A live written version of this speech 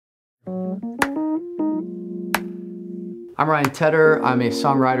I'm Ryan Tedder. I'm a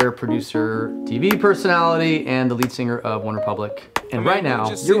songwriter, producer, TV personality, and the lead singer of OneRepublic. And right now,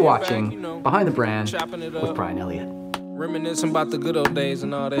 you're watching Behind the Brand with Brian Elliott. Reminiscing about the good old days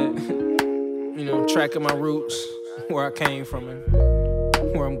and all that. You know, tracking my roots, where I came from and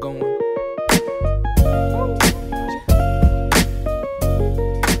where I'm going.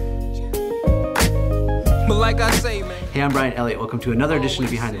 But like I say, man. Hey, I'm Brian Elliott. Welcome to another edition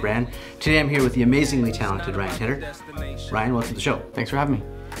of Behind the Brand. Today I'm here with the amazingly talented Ryan Tedder. Ryan, welcome to the show. Thanks for having me.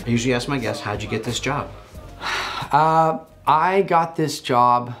 I usually ask my guests, how'd you get this job? I got this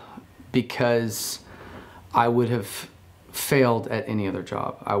job because I would have failed at any other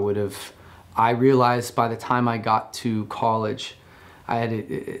job. I realized by the time I got to college, I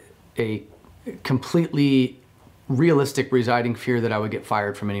had a completely realistic residing fear that I would get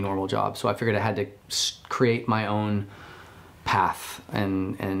fired from any normal job. So I figured I had to create my own path,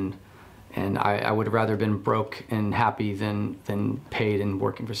 and I would have rather been broke and happy than paid and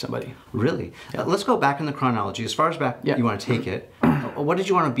working for somebody. Really? Yeah. Let's go back in the chronology. As far as back you want to take it, what did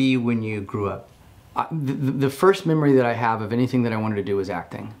you want to be when you grew up? The first memory that I have of anything that I wanted to do was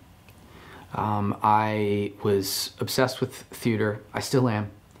acting. I was obsessed with theater. I still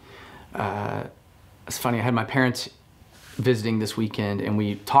am. It's funny, I had my parents visiting this weekend and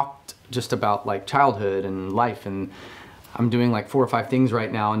we talked just about like childhood and life, and I'm doing like 4 or 5 things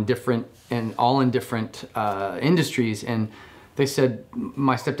right now all in different industries, and they said,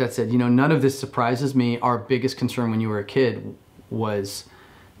 my stepdad said, you know, none of this surprises me. Our biggest concern when you were a kid was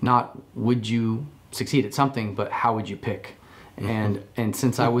not would you succeed at something, but how would you pick? And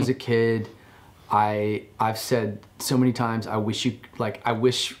since I was a kid, I've said so many times, I wish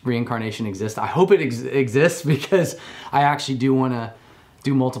reincarnation exists. I hope it exists because I actually do want to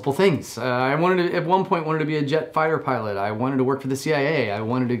do multiple things. I at one point wanted to be a jet fighter pilot. I wanted to work for the CIA. I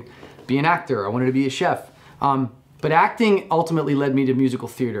wanted to be an actor. I wanted to be a chef. But acting ultimately led me to musical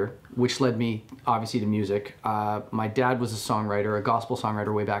theater, which led me obviously to music. My dad was a songwriter, a gospel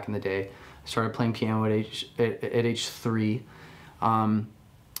songwriter way back in the day. I started playing piano at age 3.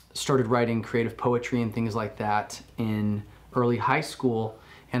 Started writing creative poetry and things like that in early high school,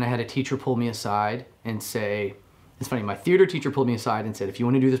 and I had a teacher pull me aside and say, it's funny, my theater teacher pulled me aside and said, if you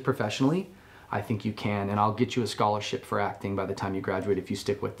want to do this professionally, I think you can, and I'll get you a scholarship for acting by the time you graduate if you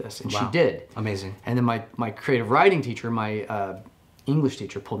stick with this. And wow. She did. Amazing. And then my creative writing teacher, my English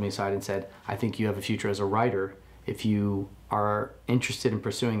teacher, pulled me aside and said, I think you have a future as a writer. If you are interested in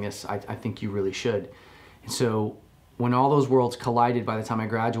pursuing this, I think you really should. And so when all those worlds collided by the time I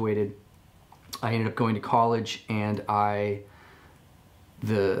graduated, I ended up going to college, and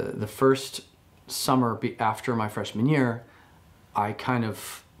the first summer after my freshman year, I kind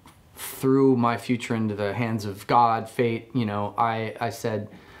of threw my future into the hands of God, fate. You know, I said,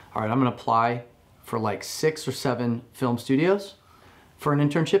 all right, I'm gonna apply for like 6 or 7 film studios for an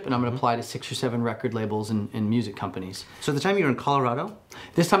internship, and I'm gonna apply to 6 or 7 record labels and music companies. So at the time you were in Colorado?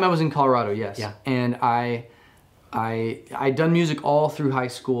 This time I was in Colorado, yes. Yeah. And I'd done music all through high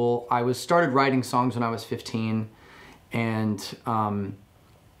school. I started writing songs when I was 15, and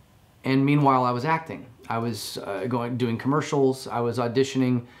meanwhile I was acting. I was doing commercials. I was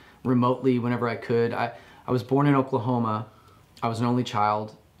auditioning remotely whenever I could. I was born in Oklahoma. I was an only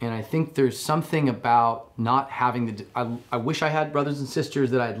child, and I think there's something about not having I wish I had brothers and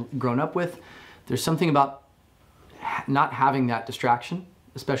sisters that I'd grown up with. There's something about not having that distraction,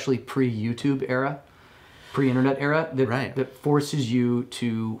 especially pre-YouTube era. Pre-internet era that forces you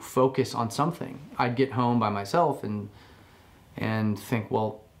to focus on something. I'd get home by myself and think,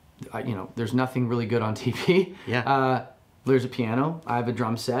 well, you know, there's nothing really good on TV. Yeah. There's a piano. I have a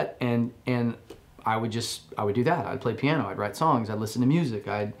drum set, and I would do that. I'd play piano. I'd write songs. I'd listen to music.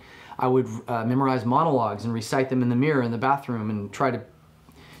 I would memorize monologues and recite them in the mirror in the bathroom and try to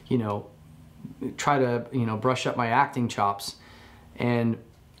brush up my acting chops. And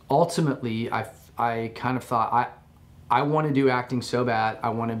ultimately, I kind of thought, I want to do acting so bad. I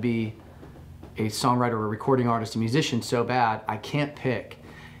want to be a songwriter, a recording artist, a musician so bad. I can't pick.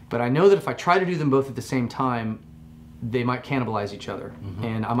 But I know that if I try to do them both at the same time, they might cannibalize each other.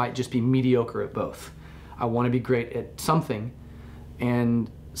 And I might just be mediocre at both. I want to be great at something. And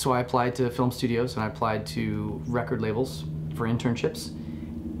so I applied to film studios, and I applied to record labels for internships.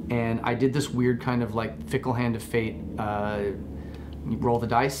 And I did this weird kind of like fickle hand of fate, you roll the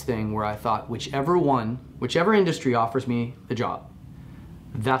dice thing, where I thought whichever industry offers me the job,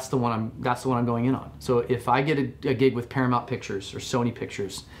 that's the one I'm going in on. So if I get a gig with Paramount Pictures or Sony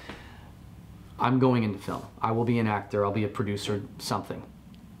Pictures, I'm going into film. I will be an actor, I'll be a producer, something.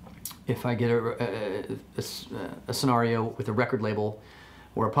 If I get a scenario with a record label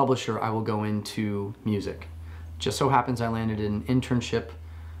or a publisher, I will go into music. Just so happens I landed an internship.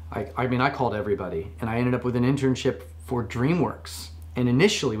 I mean, I called everybody, and I ended up with an internship for DreamWorks. And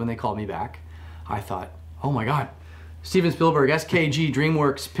initially, when they called me back, I thought, oh my God, Steven Spielberg, SKG,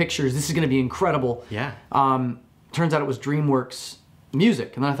 DreamWorks Pictures, this is gonna be incredible. Yeah. Turns out it was DreamWorks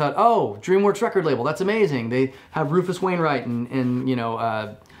Music. And then I thought, oh, DreamWorks record label, that's amazing. They have Rufus Wainwright and you know,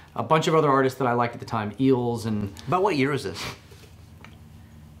 a bunch of other artists that I liked at the time, Eels and... About what year was this?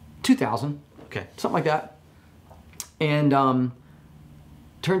 2000. Okay. Something like that. And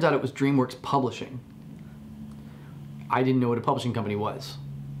turns out it was DreamWorks Publishing. I didn't know what a publishing company was.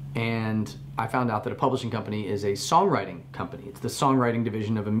 And I found out that a publishing company is a songwriting company. It's the songwriting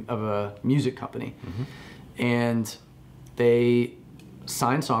division of a music company. Mm-hmm. And they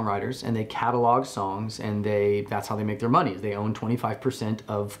sign songwriters and they catalog songs, and that's how they make their money. They own 25%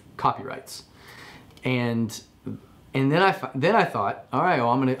 of copyrights. And then I thought, all right,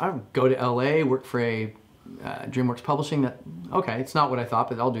 well, I'll go to LA, work for a DreamWorks Publishing. Okay, it's not what I thought,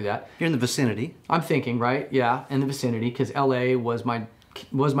 but I'll do that. You're in the vicinity. I'm thinking, right? Yeah, in the vicinity, because LA was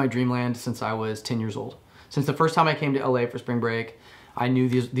my dreamland since I was 10 years old. Since the first time I came to LA for spring break, I knew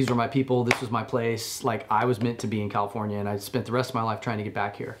these were my people, this was my place. Like, I was meant to be in California, and I spent the rest of my life trying to get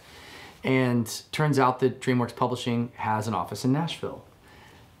back here. And turns out that DreamWorks Publishing has an office in Nashville.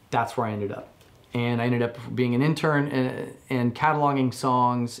 That's where I ended up. And I ended up being an intern and cataloging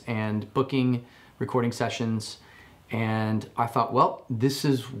songs and booking recording sessions. And I thought, well, this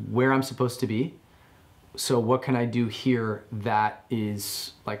is where I'm supposed to be. So what can I do here that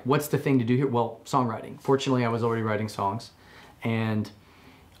is, like, what's the thing to do here? Well, songwriting. Fortunately, I was already writing songs. And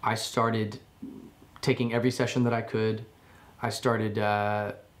I started taking every session that I could. I started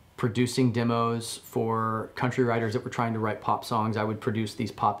producing demos for country writers that were trying to write pop songs. I would produce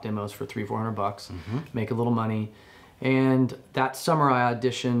these pop demos for $300-400, mm-hmm. make a little money. And that summer I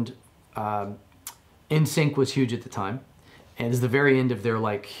auditioned. NSYNC was huge at the time. And it's the very end of their,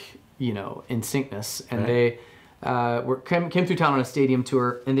 like, you know, NSYNCness. And right. They came through town on a stadium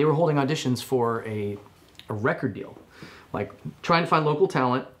tour, and they were holding auditions for a record deal. Like, trying to find local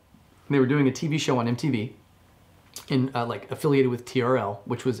talent. And they were doing a TV show on MTV. In like affiliated with TRL,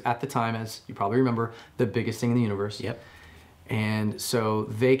 which was at the time, as you probably remember, the biggest thing in the universe. Yep. And so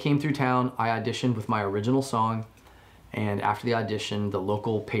they came through town. I auditioned with my original song, and after the audition, the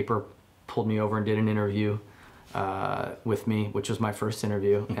local paper pulled me over and did an interview with me, which was my first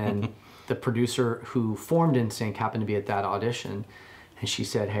interview. And the producer who formed NSYNC happened to be at that audition, and she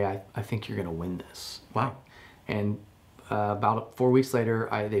said, "Hey, I think you're gonna win this." Wow. And about 4 weeks later,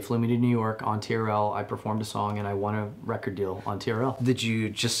 they flew me to New York on TRL. I performed a song, and I won a record deal on TRL. Did you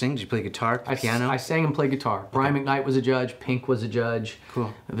just sing? Did you play guitar, piano? I sang and played guitar. Brian McKnight was a judge. Pink was a judge.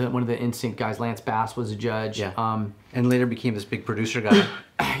 Cool. One of the NSYNC guys, Lance Bass, was a judge. Yeah. And later became this big producer guy.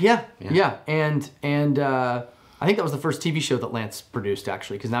 Yeah. And I think that was the first TV show that Lance produced,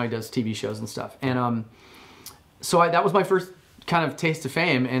 actually, because now he does TV shows and stuff. And so that was my first kind of taste of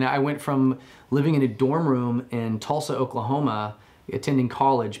fame, and I went from living in a dorm room in Tulsa, Oklahoma, attending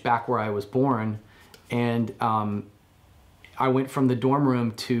college back where I was born, and I went from the dorm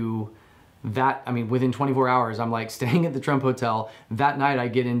room to that. I mean, within 24 hours, I'm like staying at the Trump Hotel. That night, I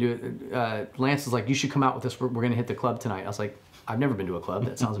get into it. Lance is like, "You should come out with us. We're going to hit the club tonight." I was like, "I've never been to a club.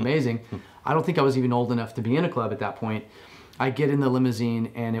 That sounds amazing." I don't think I was even old enough to be in a club at that point. I get in the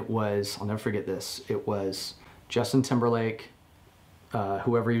limousine, and it was, I'll never forget this, it was Justin Timberlake,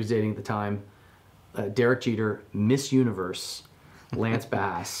 whoever he was dating at the time, Derek Jeter, Miss Universe, Lance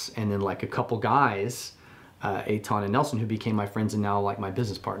Bass, and then like a couple guys, Aton and Nelson, who became my friends and now like my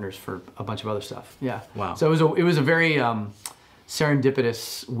business partners for a bunch of other stuff. Yeah. Wow. So it was a very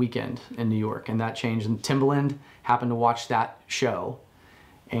serendipitous weekend in New York, and that changed. And Timbaland happened to watch that show,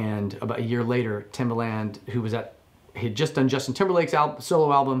 and about a year later, Timbaland, who was he had just done Justin Timberlake's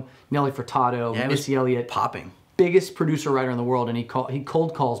solo album, Nelly Furtado, Missy Elliott, popping. Biggest producer writer in the world, and he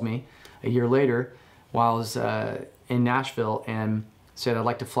cold calls me a year later while I was in Nashville and said, "I'd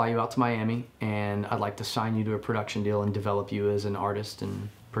like to fly you out to Miami, and I'd like to sign you to a production deal and develop you as an artist and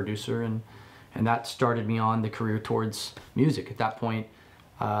producer." And that started me on the career towards music. At that point,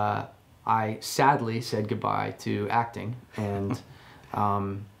 I sadly said goodbye to acting and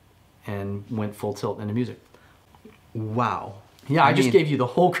went full tilt into music. Wow. Yeah, I just gave you the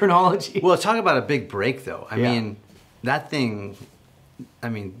whole chronology. Well, talk about a big break, though. I mean, that thing,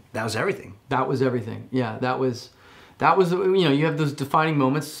 that was everything. That was everything. Yeah, that was, you know, you have those defining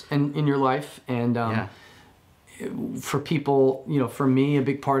moments in your life. And for people, you know, for me, a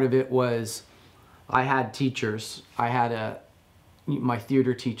big part of it was I had teachers. I had my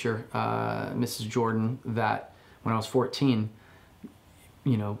theater teacher, Mrs. Jordan, that when I was 14,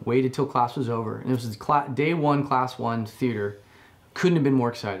 you know, waited till class was over. And it was day one, class one theater. Couldn't have been more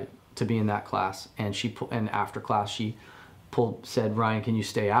excited to be in that class. And and after class, she said, Ryan, can you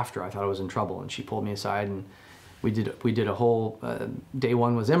stay after? I thought I was in trouble. And she pulled me aside, and we did a whole, day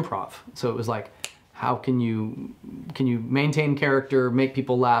one was improv. So it was like, how can you maintain character, make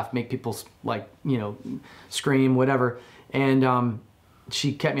people laugh, make people like, you know, scream, whatever. And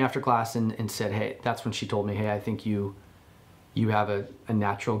she kept me after class and said, hey, that's when she told me, hey, I think you have a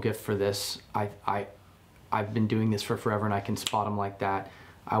natural gift for this. I've been doing this for forever, and I can spot them like that.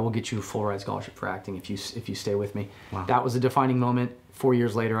 I will get you a full ride scholarship for acting if you stay with me. Wow. That was a defining moment. 4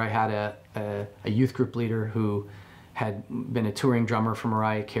 years later, I had a youth group leader who had been a touring drummer for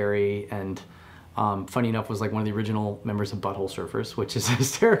Mariah Carey, and funny enough was like one of the original members of Butthole Surfers, which is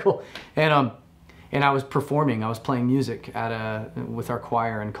hysterical. And I was performing. I was playing music with our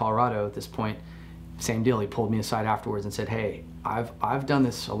choir in Colorado at this point. Same deal. He pulled me aside afterwards and said, "Hey, I've done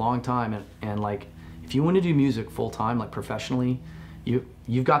this a long time, and like, if you want to do music full time, like professionally,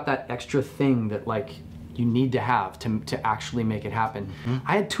 you've got that extra thing that like you need to have to actually make it happen." Mm-hmm.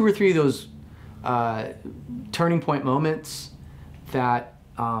 I had 2 or 3 of those turning point moments that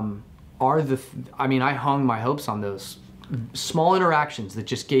are I mean, I hung my hopes on those small interactions that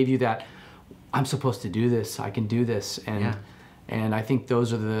just gave you that, I'm supposed to do this, I can do this, and I think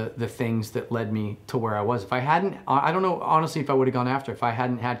those are the things that led me to where I was. If I hadn't, I don't know honestly if I would have gone after, if I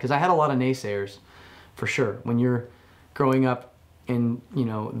hadn't had, because I had a lot of naysayers, for sure. When you're growing up in, you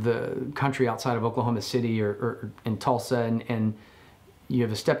know, the country outside of Oklahoma City or in Tulsa, and you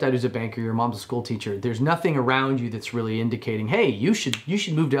have a stepdad who's a banker, your mom's a school teacher, there's nothing around you that's really indicating, hey, you should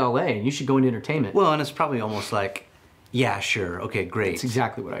move to LA and you should go into entertainment. Well, and it's probably almost like, yeah, sure, okay, great. That's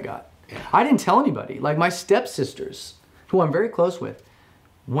exactly what I got. Yeah. I didn't tell anybody. Like my stepsisters, who I'm very close with,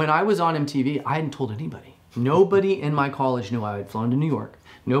 when I was on MTV, I hadn't told anybody. Nobody in my college knew I had flown to New York.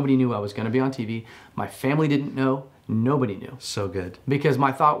 Nobody knew I was going to be on TV. My family didn't know. Nobody knew. So good. Because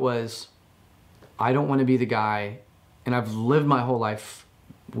my thought was, I don't want to be the guy, and I've lived my whole life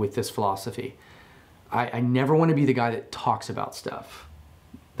with this philosophy. I never want to be the guy that talks about stuff,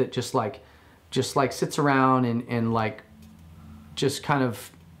 that just like sits around and like just kind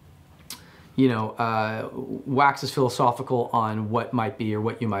of, you know, waxes philosophical on what might be or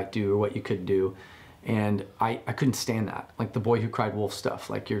what you might do or what you could do. And I couldn't stand that. Like the Boy Who Cried Wolf stuff.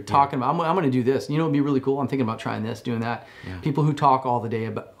 Like you're talking about, I'm going to do this. You know, it'd be really cool. I'm thinking about trying this, doing that. Yeah. People who talk all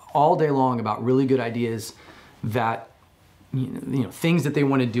day long about really good ideas that, you know, things that they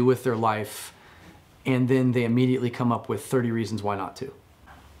want to do with their life, and then they immediately come up with 30 reasons why not to.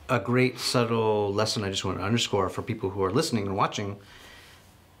 A great subtle lesson I just want to underscore for people who are listening and watching.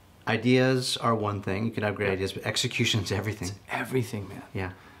 Ideas are one thing. You can have great ideas, but execution is everything. It's everything, man.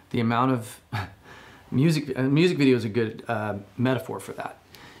 Yeah. The amount of music video is a good metaphor for that.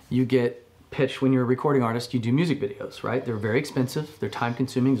 You get pitched when you're a recording artist. You do music videos, right? They're very expensive. They're time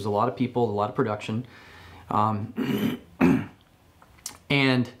consuming. There's a lot of people, a lot of production,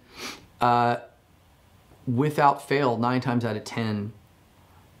 and without fail, 9 times out of 10,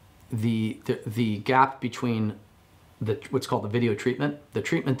 the gap between what's called the video treatment, the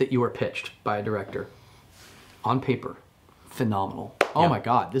treatment that you are pitched by a director, on paper, phenomenal. Oh my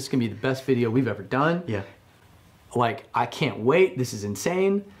God, this can be the best video we've ever done. Yeah. Like, I can't wait, this is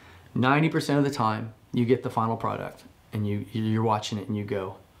insane. 90% of the time, you get the final product, and you're watching it and you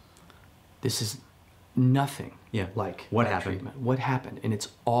go, this is nothing like what happened. Treatment. What happened? And it's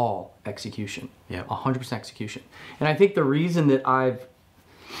all execution. Yeah. 100% execution. And I think the reason that I've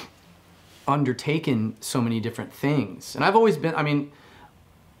undertaken so many different things, and I've always been, I mean,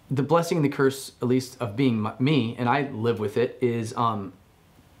 the blessing and the curse, at least of being me, and I live with it, is I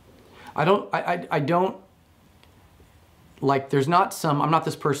don't like, there's not some, I'm not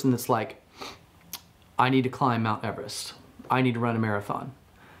this person that's like, I need to climb Mount Everest, I need to run a marathon,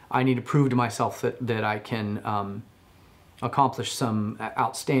 I need to prove to myself that I can accomplish some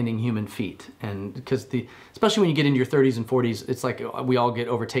outstanding human feat. And because especially when you get into your 30s and 40s, it's like we all get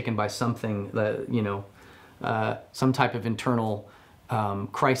overtaken by something that, you know, some type of internal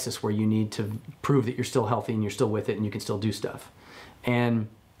crisis where you need to prove that you're still healthy and you're still with it and you can still do stuff. And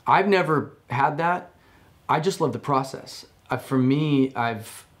I've never had that. I just love the process. For me, I'm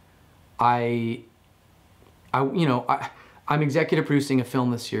executive producing a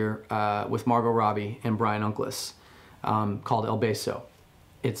film this year with Margot Robbie and Brian Uncless called El Beso.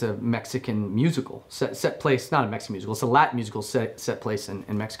 It's a Mexican musical, set place, not a Mexican musical, it's a Latin musical set place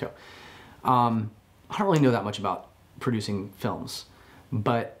in Mexico. I don't really know that much about producing films,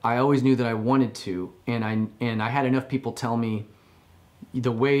 but I always knew that I wanted to, and I had enough people tell me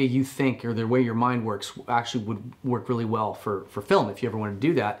the way you think or the way your mind works actually would work really well for film if you ever want to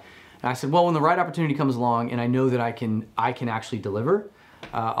do that. And I said, well, when the right opportunity comes along and I know that I can actually deliver,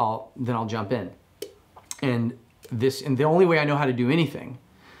 I'll jump in. And the only way I know how to do anything,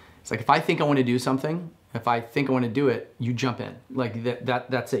 it's like if I think I want to do something, if I think I want to do it, you jump in. Like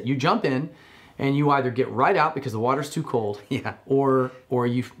that's it. You jump in, and you either get right out because the water's too cold, Yeah. or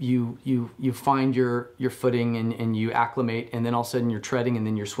you find your footing and you acclimate, and then all of a sudden you're treading, and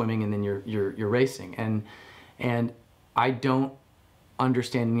then you're swimming, and then you're racing. And I don't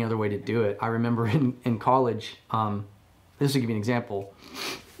understand any other way to do it. I remember in college, this will give you an example.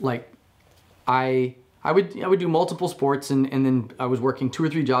 Like I would do multiple sports, and then I was working 2 or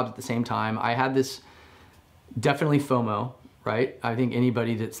 3 jobs at the same time. I had this definitely FOMO. Right? I think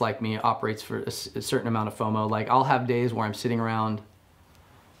anybody that's like me operates for a certain amount of FOMO. Like I'll have days where I'm sitting around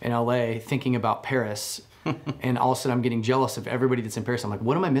in LA thinking about Paris, and all of a sudden I'm getting jealous of everybody that's in Paris. I'm like,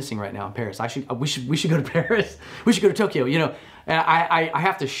 what am I missing right now in Paris? We should go to Paris. We should go to Tokyo. You know, and I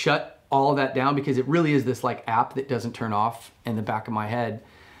have to shut all of that down because it really is this like app that doesn't turn off in the back of my head.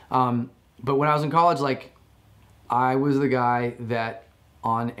 But when I was in college, like I was the guy that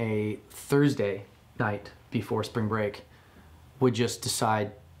on a Thursday night before spring break would just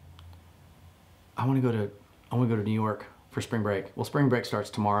decide, I want to go to New York for spring break. Well, spring break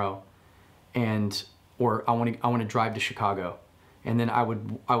starts tomorrow, or I want to drive to Chicago, and then I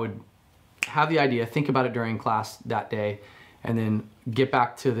would have the idea, think about it during class that day, and then get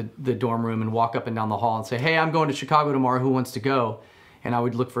back to the dorm room and walk up and down the hall and say, hey, I'm going to Chicago tomorrow. Who wants to go? And I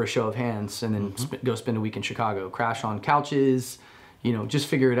would look for a show of hands, and then go spend a week in Chicago, crash on couches, just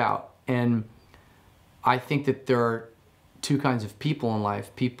figure it out. And I think that there are 2 kinds of people in life: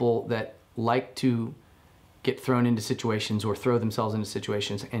 people that like to get thrown into situations or throw themselves into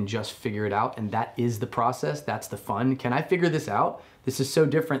situations and just figure it out, and that is the process, that's the fun. Can I figure this out? This is so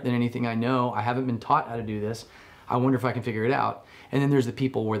different than anything I know. I haven't been taught how to do this. I wonder if I can figure it out. And then there's the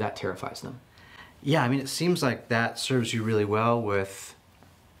people where that terrifies them. Yeah, I mean, it seems like that serves you really well with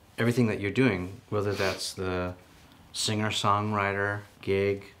everything that you're doing, whether that's the singer-songwriter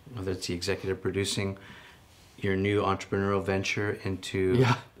gig, whether it's the executive producing, your new entrepreneurial venture into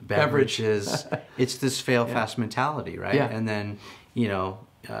beverages. It's this fail fast mentality, right? Yeah. And then,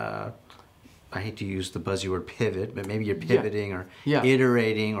 I hate to use the buzzy word pivot, but maybe you're pivoting or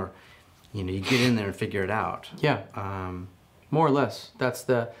iterating, or, you get in there and figure it out. Yeah. More or less. That's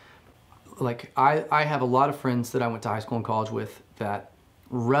I have a lot of friends that I went to high school and college with that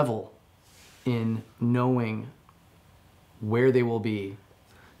revel in knowing where they will be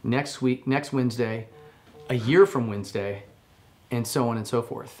next week, next Wednesday, a year from Wednesday, and so on and so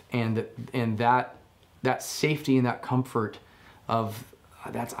forth. And that safety and that comfort of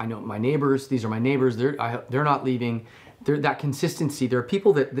I know my neighbors, these are my neighbors, they're not leaving. That consistency, there are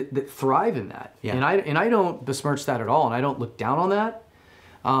people that thrive in that. Yeah. And I don't besmirch that at all, and I don't look down on that.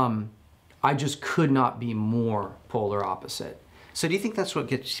 I just could not be more polar opposite. So do you think that's what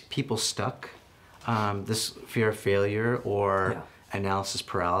gets people stuck? This fear of failure or analysis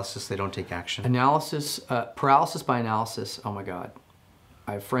paralysis, they don't take action? Paralysis by analysis, oh my God.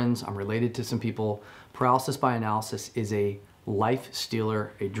 I have friends, I'm related to some people. Paralysis by analysis is a life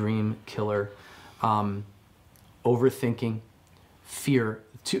stealer, a dream killer. Overthinking, fear.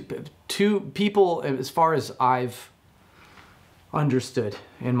 Two people, as far as I've understood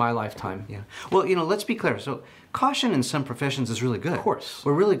in my lifetime. Yeah. Well, let's be clear. So caution in some professions is really good. Of course.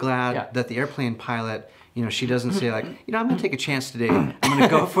 We're really glad that the airplane pilot, she doesn't say like, I'm going to take a chance today. I'm going to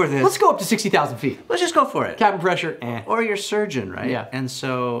go for this. Let's go up to 60,000 feet. Let's just go for it. Cabin pressure, Or your surgeon, right? Yeah. And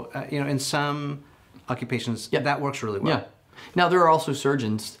so, in some occupations, that works really well. Yeah. Now, there are also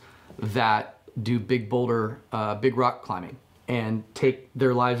surgeons that do big boulder, big rock climbing and take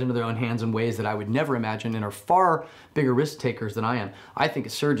their lives into their own hands in ways that I would never imagine and are far bigger risk takers than I am. I think a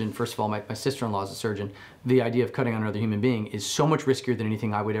surgeon, first of all, my sister-in-law is a surgeon, the idea of cutting on another human being is so much riskier than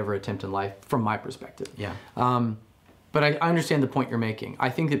anything I would ever attempt in life from my perspective. Yeah. But I understand the point you're making. I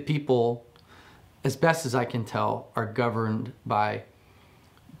think that people, as best as I can tell, are governed by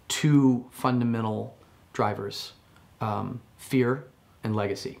 2 fundamental drivers, fear and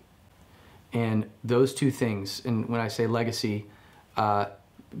legacy. And those 2 things, and when I say legacy,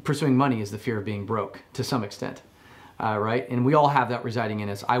 pursuing money is the fear of being broke to some extent, right? And we all have that residing in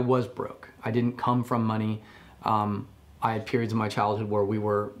us. I was broke. I didn't come from money. I had periods in my childhood where we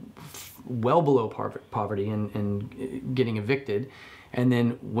were well below poverty and getting evicted, and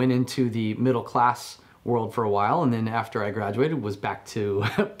then went into the middle class world for a while, and then after I graduated was back to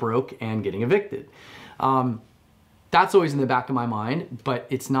broke and getting evicted. That's always in the back of my mind, but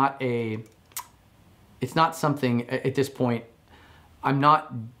it's not something at this point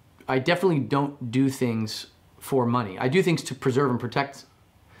I definitely don't do things for money. I do things to preserve and protect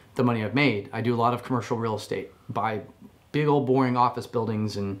the money I've made. I do a lot of commercial real estate, buy big old boring office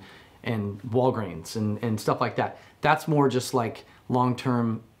buildings and Walgreens and stuff like that. That's more just like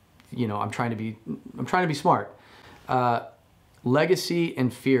long-term, you know, I'm trying to be smart. Legacy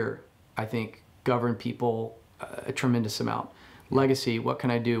and fear, I think, govern people a tremendous amount. Legacy, what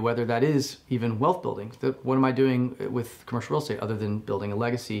can I do? Whether that is even wealth building. What am I doing with commercial real estate other than building a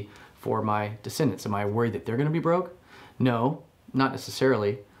legacy for my descendants? Am I worried that they're going to be broke? No, not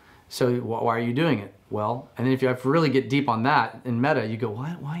necessarily. So why are you doing it? Well, and then if you have to really get deep on that in meta, you go,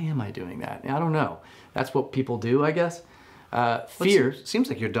 why am I doing that? I don't know. That's what people do, I guess. Fear. Seems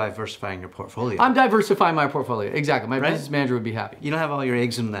like you're diversifying your portfolio. I'm diversifying my portfolio. Exactly. My business manager would be happy. You don't have all your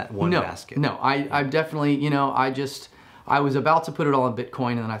eggs in that one basket. No, I definitely, you know, I was about to put it all in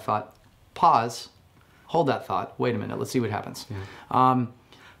Bitcoin, and then I thought, pause, hold that thought. Wait a minute, let's see what happens. Yeah.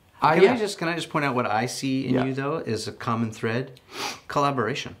 Can I just point out what I see in you though is a common thread?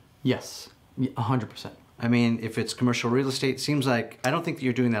 Collaboration. Yes, 100%. I mean, if it's commercial real estate, it seems like I don't think that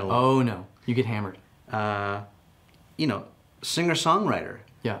you're doing that alone. Oh no, you get hammered. You know, singer-songwriter.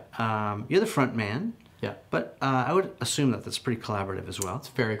 Yeah. You're the front man. Yeah. But I would assume that that's pretty collaborative as well. It's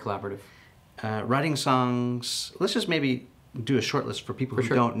very collaborative. Writing songs, let's just maybe do a short list for people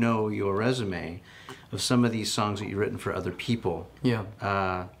who don't know your resume of some of these songs that you've written for other people.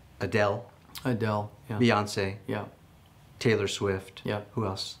 Yeah. Adele. Yeah. Beyonce. Yeah. Taylor Swift. Yeah. Who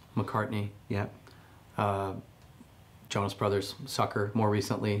else? McCartney. Yeah. Jonas Brothers, Sucker, more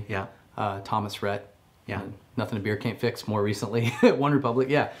recently. Yeah. Thomas Rhett. Yeah. Nothing a Beer Can't Fix, more recently. One Republic.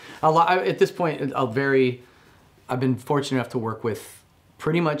 Yeah. A lot, at this point, I've been fortunate enough to work with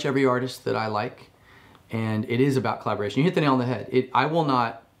pretty much every artist that I like, and it is about collaboration. You hit the nail on the head. I will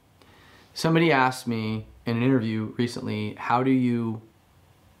not. Somebody asked me in an interview recently, how do you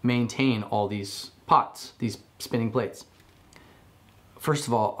maintain all these pots, these spinning plates? First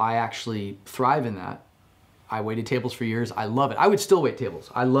of all, I actually thrive in that. I waited tables for years. I love it. I would still wait tables.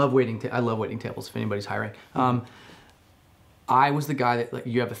 I love waiting tables if anybody's hiring. I was the guy that, like,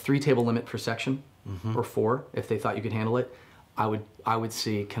 you have a 3-table limit per section, or 4 if they thought you could handle it. I would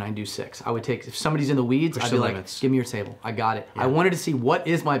see, can I do 6? I would take, if somebody's in the weeds, I'd be like, give me your table. I got it. Yeah. I wanted to see what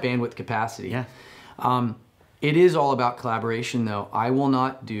is my bandwidth capacity. Yeah. It is all about collaboration though. I will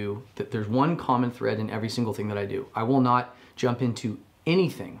not do, there's one common thread in every single thing that I do. I will not jump into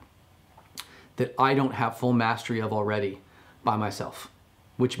anything that I don't have full mastery of already by myself,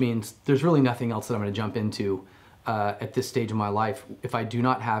 which means there's really nothing else that I'm going to jump into at this stage of my life if I do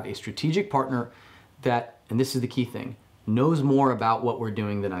not have a strategic partner that, and this is the key thing, knows more about what we're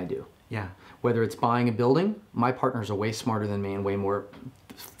doing than I do. Yeah. Whether it's buying a building, my partners are way smarter than me and way more,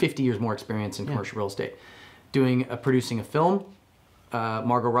 50 years more experience in commercial real estate. Producing a film,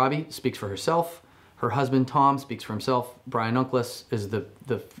 Margot Robbie speaks for herself. Her husband Tom speaks for himself. Brian Uncless is the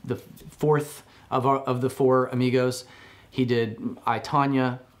fourth of the 4 amigos. He did I,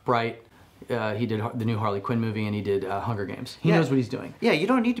 Tonya, Bright. He did the new Harley Quinn movie, and he did Hunger Games. He knows what he's doing. Yeah, you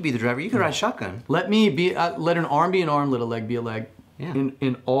don't need to be the driver. You can ride shotgun. Let an arm be an arm, let a leg be a leg. Yeah.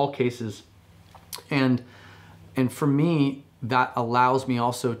 In all cases, and for me, that allows me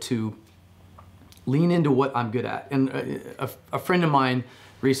also to lean into what I'm good at. And a friend of mine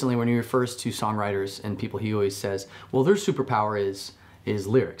recently, when he refers to songwriters and people, he always says, "Well, their superpower is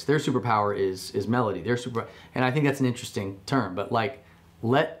lyrics. Their superpower is melody. And I think that's an interesting term, but like,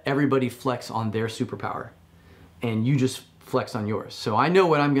 let everybody flex on their superpower and you just flex on yours. So I know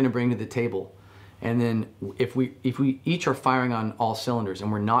what I'm going to bring to the table. And then if we each are firing on all cylinders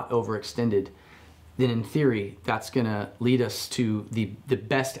and we're not overextended, then in theory, that's going to lead us to the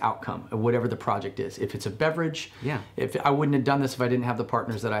best outcome of whatever the project is. If it's a beverage, if I wouldn't have done this if I didn't have the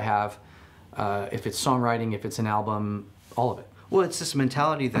partners that I have. If it's songwriting, if it's an album, all of it. Well, it's this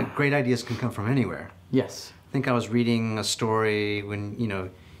mentality that great ideas can come from anywhere. Yes. I think I was reading a story when,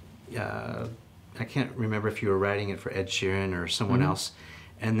 I can't remember if you were writing it for Ed Sheeran or someone else,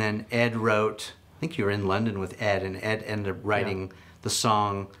 and then Ed wrote, I think you were in London with Ed, and Ed ended up writing the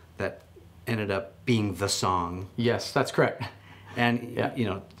song that ended up being the song. Yes, that's correct. And,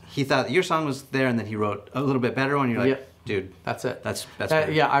 he thought your song was there, and then he wrote a little bit better one, and you're like, dude. That's it. That's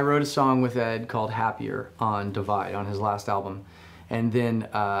better. Yeah, I wrote a song with Ed called Happier on Divide, on his last album. And then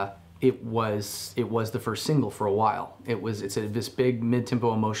it was the first single for a while. It's this big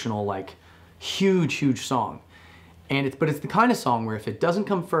mid-tempo emotional, like huge song. But it's the kind of song where if it doesn't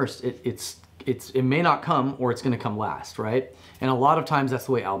come first, it may not come, or it's going to come last, right? And a lot of times that's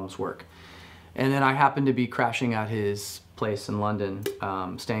the way albums work. And then I happened to be crashing at his place in London,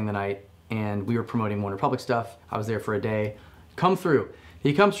 staying the night, and we were promoting One Republic stuff. I was there for a day. come through.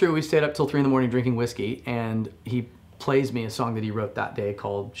 He comes through. We stayed up till 3 in the morning drinking whiskey, and he plays me a song that he wrote that day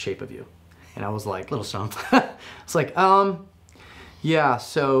called "Shape of You," and I was like, Little song. it's like, yeah.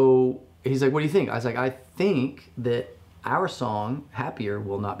 So he's like, "What do you think?" I was like, "I think that our song "Happier"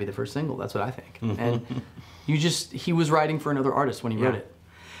 will not be the first single. That's what I think." And he was writing for another artist when he wrote it.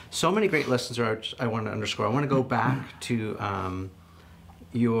 So many great lessons I want to underscore. I want to go back to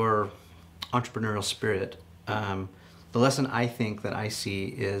your entrepreneurial spirit. The lesson I think that I see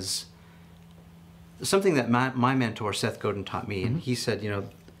is something that my mentor, Seth Godin, taught me. And he said,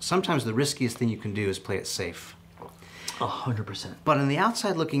 sometimes the riskiest thing you can do is play it safe. 100%. But on the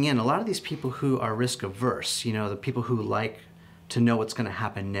outside looking in, a lot of these people who are risk averse, the people who like to know what's going to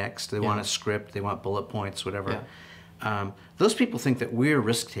happen next, they want a script, they want bullet points, whatever. Those people think that we're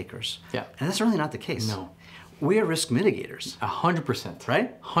risk takers. Yeah. And that's really not the case. No. We are risk mitigators. 100%.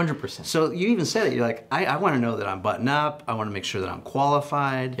 Right? 100%. So you even said it. You're like, I want to know that I'm buttoned up. I want to make sure that I'm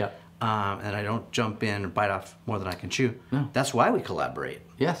qualified. Yep. And I don't jump in and bite off more than I can chew. No. That's why we collaborate.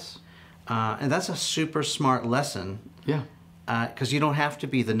 Yes. And that's a super smart lesson. Yeah. Because you don't have to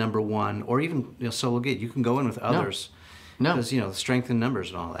be the number one or even solo gig. You can go in with others. No. Because, the strength in numbers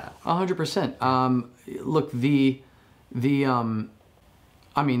and all that. 100%. Look,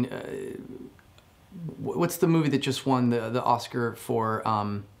 what's the movie that just won the Oscar for,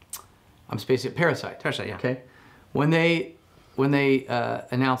 I'm spacing it, Parasite. Parasite, yeah. Okay. When they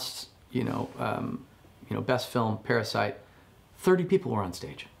announced, best film, Parasite, 30 people were on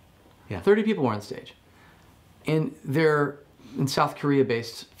stage. Yeah. 30 people were on stage. And they're in South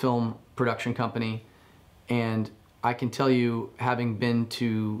Korea-based film production company, and I can tell you, having been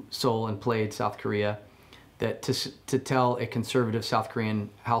to Seoul and played South Korea, that to tell a conservative South Korean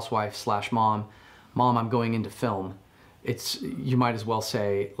housewife / mom, I'm going into film, you might as well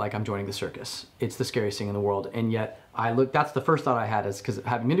say, like, I'm joining the circus. It's the scariest thing in the world. And yet, that's the first thought I had, is because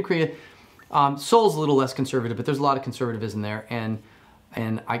having been to Korea, Seoul's a little less conservative, but there's a lot of conservatism there. And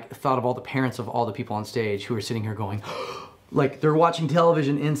I thought of all the parents of all the people on stage who are sitting here going, like, they're watching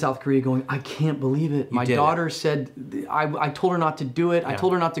television in South Korea going, I can't believe it. My daughter said, I told her not to do it. I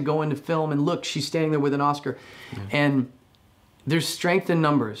told her not to go into film, and look, she's standing there with an Oscar. And there's strength in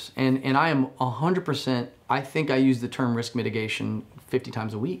numbers. And I am 100%, I think I use the term risk mitigation 50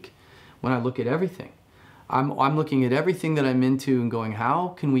 times a week when I look at everything. I'm looking at everything that I'm into and going, how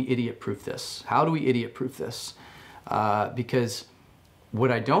can we idiot-proof this? How do we idiot-proof this? Because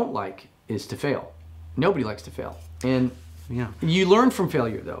what I don't like is to fail. Nobody likes to fail. And you learn from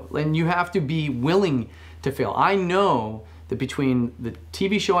failure, though, and you have to be willing to fail. I know that between the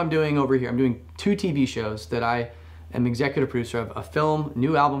TV show I'm doing over here, I'm doing 2 TV shows that I am executive producer of, a film,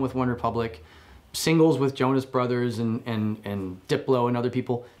 new album with OneRepublic, singles with Jonas Brothers and Diplo and other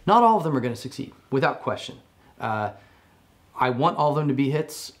people. Not all of them are going to succeed, without question. I want all of them to be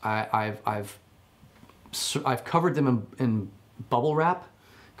hits. I've covered them in bubble wrap,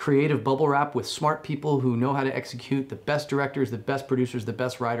 creative bubble wrap, with smart people who know how to execute, the best directors, the best producers, the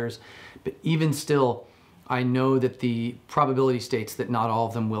best writers. But even still, I know that the probability states that not all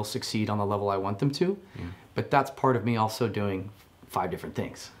of them will succeed on the level I want them to. But that's part of me also doing 5 different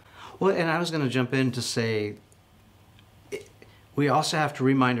things. Well, and I was going to jump in to say, we also have to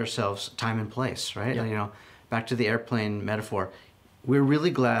remind ourselves time and place, right? Yeah. Back to the airplane metaphor. We're really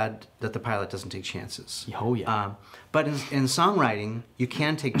glad that the pilot doesn't take chances. Oh, yeah. But in songwriting, you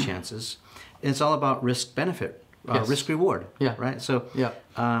can take chances. It's all about risk-benefit, risk-reward, right? So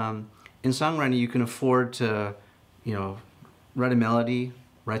in songwriting, you can afford to, write a melody,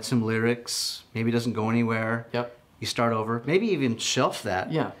 write some lyrics, maybe it doesn't go anywhere. Yep. You start over, maybe even shelf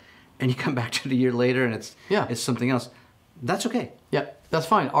that. Yeah. And you come back to it a year later and it's something else. That's okay. Yeah, that's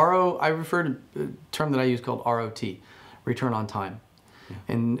fine. I refer to a term that I use called ROT, return on time.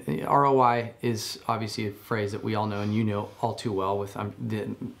 And ROI is obviously a phrase that we all know, and you know all too well with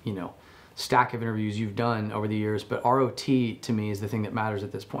the stack of interviews you've done over the years. But ROT to me is the thing that matters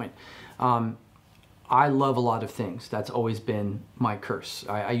at this point. I love a lot of things. That's always been my curse.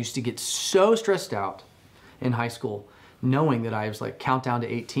 I used to get so stressed out in high school, knowing that I was like countdown to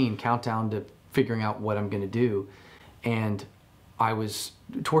 18, countdown to figuring out what I'm going to do, and I was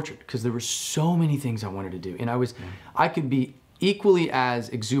tortured because there were so many things I wanted to do, and I could be equally as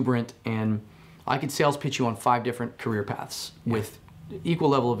exuberant, and I could sales pitch you on 5 different career paths with equal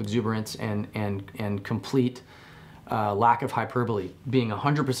level of exuberance and complete lack of hyperbole, being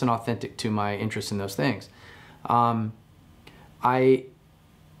 100% authentic to my interest in those things. Now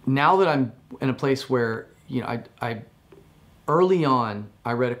that I'm in a place where, I early on,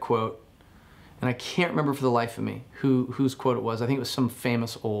 I read a quote, and I can't remember for the life of me whose quote it was. I think it was some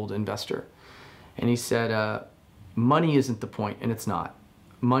famous old investor. And he said, money isn't the point, and it's not.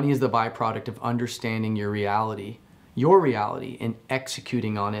 Money is the byproduct of understanding your reality, and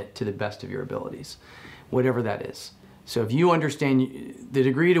executing on it to the best of your abilities, whatever that is. So if you understand the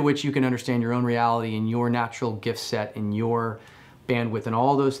degree to which you can understand your own reality and your natural gift set and your bandwidth and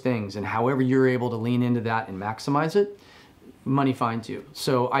all those things, and however you're able to lean into that and maximize it, money finds you.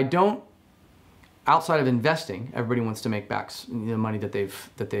 So I don't, outside of investing, everybody wants to make back the money that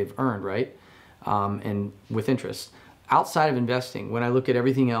they've earned, right? And with interest. Outside of investing, when I look at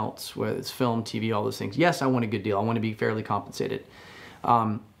everything else, whether it's film, TV, all those things, yes, I want a good deal. I want to be fairly compensated.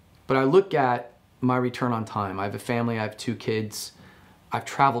 But I look at my return on time. I have a family. I have 2 kids. I've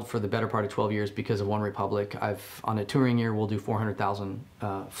traveled for the better part of 12 years because of OneRepublic. On a touring year, we'll do 400,000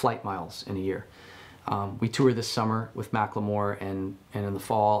 flight miles in a year. We tour this summer with Macklemore and in the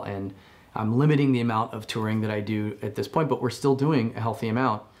fall, and I'm limiting the amount of touring that I do at this point, but we're still doing a healthy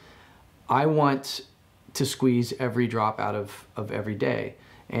amount. I want to squeeze every drop out of every day,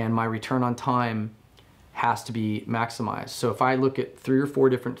 and my return on time has to be maximized. So if I look at 3 or 4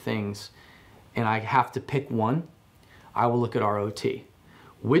 different things and I have to pick one, I will look at ROT.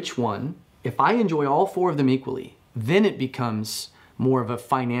 Which one, if I enjoy all 4 of them equally, then it becomes more of a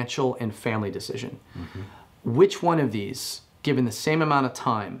financial and family decision. Which one of these, given the same amount of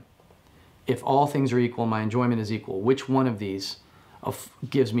time, if all things are equal and my enjoyment is equal, which one of these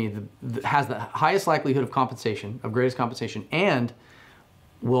gives me has the highest likelihood of compensation, of greatest compensation, and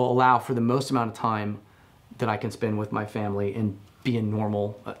will allow for the most amount of time that I can spend with my family and be a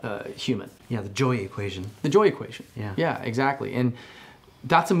normal human. Yeah, the joy equation. The joy equation. Yeah. Yeah, exactly. And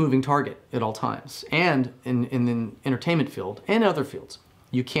that's a moving target at all times. And in the entertainment field and other fields,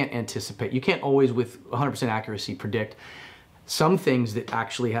 you can't anticipate, you can't always with 100% accuracy predict. Some things that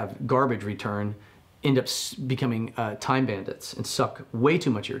actually have garbage return end up becoming time bandits and suck way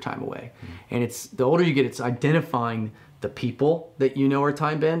too much of your time away. And it's the older you get, it's identifying the people that you know are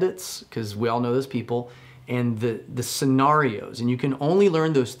time bandits, because we all know those people, and the scenarios. And you can only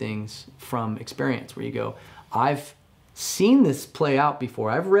learn those things from experience, where you go, I've seen this play out before.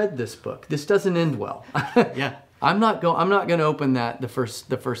 I've read this book. This doesn't end well. Yeah. I'm not going to open that the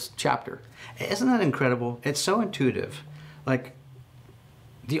first chapter. Isn't that incredible? It's so intuitive. Like,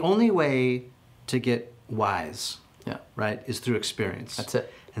 the only way to get wise, Yeah. right, is through experience. That's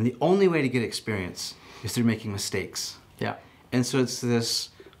it. And the only way to get experience is through making mistakes. Yeah. And so it's this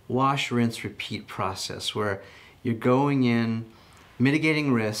wash, rinse, repeat process where you're going in,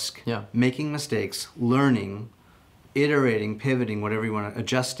 mitigating risk, Yeah. making mistakes, learning, iterating, pivoting, whatever you want,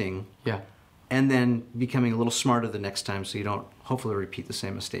 adjusting, Yeah. and then becoming a little smarter the next time so you don't hopefully repeat the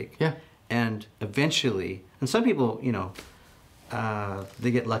same mistake. Yeah. And eventually, and some people,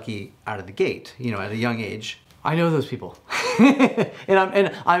 they get lucky out of the gate, at a young age. I know those people.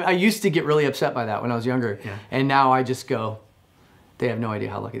 and I used to get really upset by that when I was younger. Yeah. And now I just go, they have no idea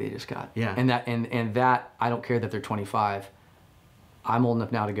how lucky they just got. Yeah. And that I don't care that they're 25. I'm old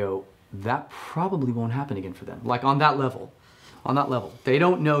enough now to go, that probably won't happen again for them. Like on that level. They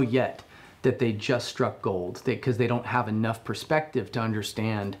don't know yet that they just struck gold because they don't have enough perspective to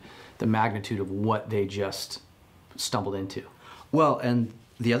understand the magnitude of what they just stumbled into. Well, and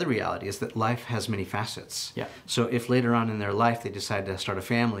the other reality is that life has many facets. Yeah. So if later on in their life they decide to start a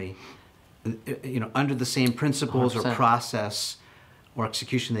family, under the same principles 100%. or process or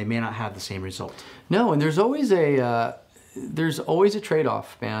execution, they may not have the same result. No, and there's always a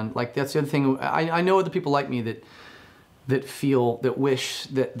trade-off, man. Like that's the other thing. I know other people like me that wish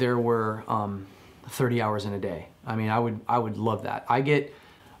that there were 30 hours in a day. I mean, I would love that.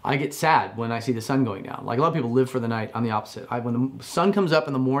 I get sad when I see the sun going down. Like a lot of people live for the night. I'm the opposite. When the sun comes up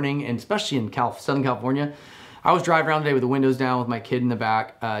in the morning, and especially in Southern California, I was driving around today with the windows down with my kid in the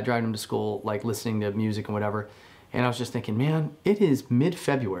back, driving him to school, like listening to music and whatever. And I was just thinking, man, it is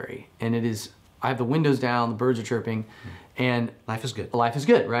mid-February, and I have the windows down, the birds are chirping, and Life is good. Life is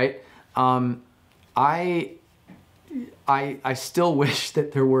good, right? I still wish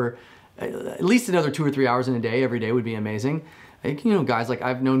that there were at least another 2 or 3 hours in a day. Every day would be amazing. Guys, like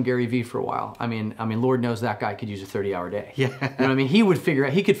I've known Gary Vee for a while. I mean, Lord knows that guy could use a 30-hour day. Yeah. You know what I mean? He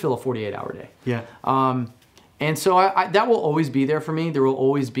could fill a 48-hour day. Yeah. And so that will always be there for me. There will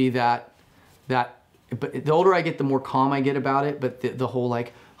always be that, but the older I get, the more calm I get about it. But the whole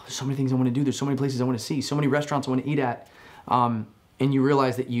like, oh, there's so many things I want to do. There's so many places I want to see. So many restaurants I want to eat at. And you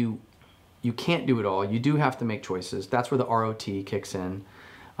realize that you can't do it all. You do have to make choices. That's where the ROT kicks in.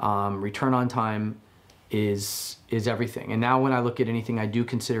 Return on time is everything. And now when I look at anything, I do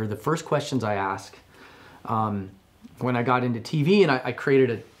consider the first questions I ask. When I got into TV and I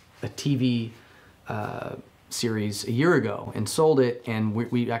created a TV series a year ago and sold it, and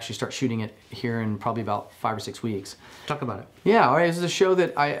we actually start shooting it here in probably about 5 or 6 weeks. Talk about it. Yeah, all right, this is a show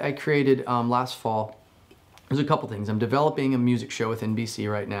that I created last fall. There's a couple things. I'm developing a music show with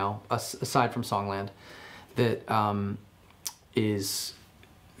NBC right now, aside from Songland, that is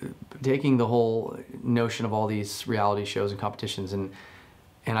taking the whole notion of all these reality shows and competitions, and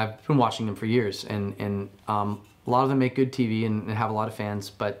I've been watching them for years, and a lot of them make good TV and have a lot of fans,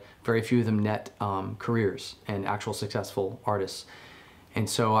 but very few of them net careers and actual successful artists. And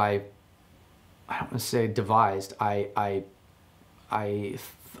so I don't want to say devised, I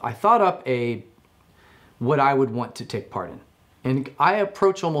thought up what I would want to take part in. And I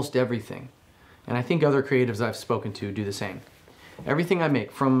approach almost everything. And I think other creatives I've spoken to do the same. Everything I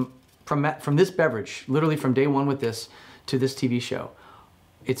make, from this beverage, literally from day one with this to this TV show,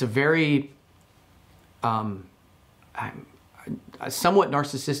 it's a very a somewhat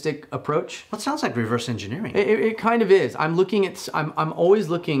narcissistic approach. Well, it sounds like reverse engineering. It kind of is. I'm always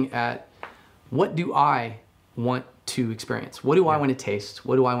looking at, what do I want to experience? What do I want to taste?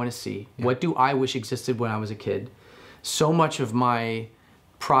 What do I want to see? Yeah. What do I wish existed when I was a kid? So much of my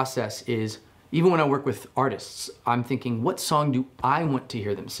process is, even when I work with artists, I'm thinking, what song do I want to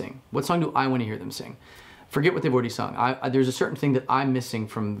hear them sing? What song do I want to hear them sing? Forget what they've already sung. There's a certain thing that I'm missing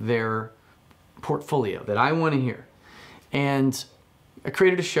from their portfolio that I want to hear. And I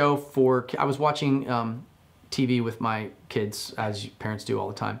created a show I was watching TV with my kids, as parents do all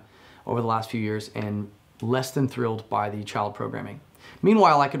the time, over the last few years, and less than thrilled by the child programming.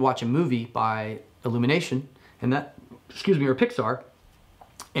 Meanwhile, I could watch a movie by Illumination, and or Pixar,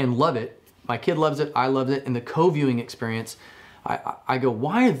 and love it. My kid loves it, I loved it, and the co-viewing experience, I go,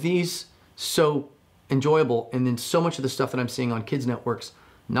 why are these so enjoyable, and then so much of the stuff that I'm seeing on kids' networks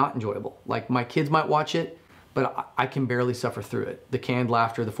not enjoyable? Like, my kids might watch it, but I can barely suffer through it. The canned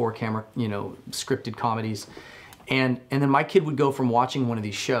laughter, the 4-camera, scripted comedies. And then my kid would go from watching one of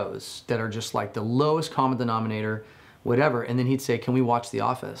these shows that are just like the lowest common denominator, whatever, and then he'd say, can we watch The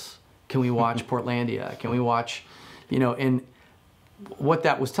Office? Can we watch Portlandia? Can we watch, and what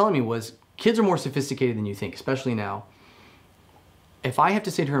that was telling me was, kids are more sophisticated than you think, especially now. If I have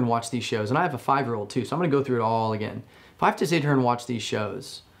to sit here and watch these shows, and I have a 5-year-old too, so I'm gonna go through it all again. If I have to sit here and watch these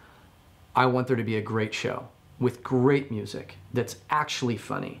shows, I want there to be a great show with great music that's actually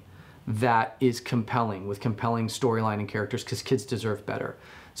funny, that is compelling, with compelling storyline and characters, because kids deserve better.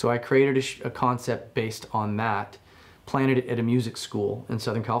 So I created a concept based on that, planted it at a music school in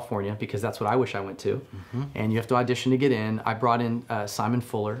Southern California, because that's what I wish I went to. Mm-hmm. And you have to audition to get in. I brought in Simon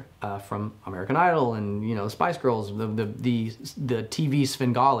Fuller from American Idol and the Spice Girls, the TV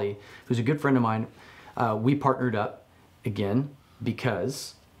Svengali, who's a good friend of mine. We partnered up again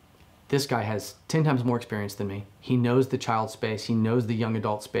because this guy has 10 times more experience than me. He knows the child space, he knows the young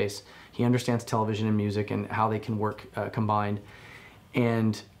adult space, he understands television and music and how they can work combined.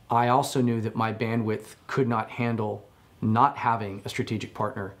 And I also knew that my bandwidth could not handle not having a strategic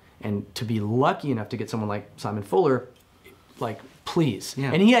partner, and to be lucky enough to get someone like Simon Fuller, like, please.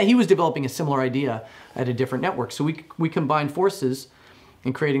 Yeah. And he was developing a similar idea at a different network. So we combined forces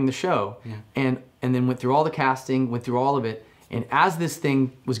in creating the show. Yeah. And then went through all the casting, went through all of it. And as this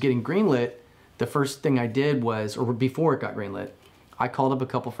thing was getting greenlit, the first thing I did was, or before it got greenlit, I called up a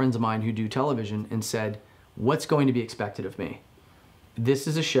couple friends of mine who do television and said, what's going to be expected of me? This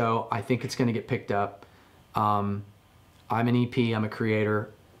is a show, I think it's gonna get picked up. I'm an EP, I'm a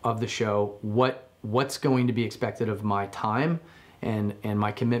creator of the show. What's going to be expected of my time and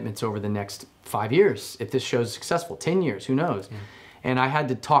my commitments over the next 5 years? If this show's successful, 10 years, who knows? Yeah. And I had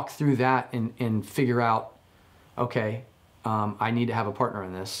to talk through that and figure out, okay, I need to have a partner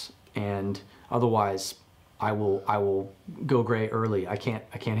in this, and otherwise I will go gray early. I can't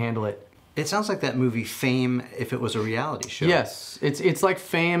handle it. It sounds like that movie Fame if it was a reality show. Yes, it's like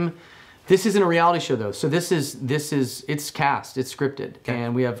Fame. This isn't a reality show though. So it's cast, it's scripted, okay.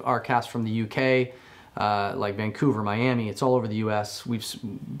 And we have our cast from the UK, like Vancouver, Miami. It's all over the US. We've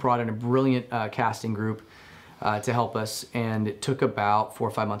brought in a brilliant casting group to help us, and it took about 4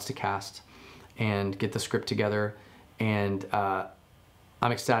 or 5 months to cast and get the script together. And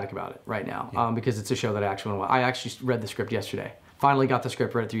I'm ecstatic about it right now, yeah. Because it's a show that I actually want to watch. I actually read the script yesterday. Finally got the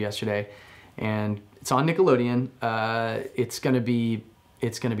script, read it through yesterday, and it's on Nickelodeon. It's gonna be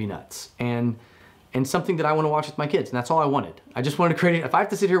nuts, and something that I want to watch with my kids, and that's all I wanted. I just wanted to create. If I have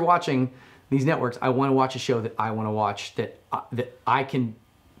to sit here watching these networks, I want to watch a show that I want to watch, that I can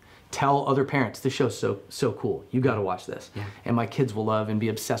tell other parents, this show's so cool. You got to watch this, yeah. And my kids will love and be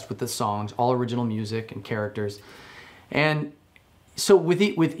obsessed with the songs, all original music and characters. And so with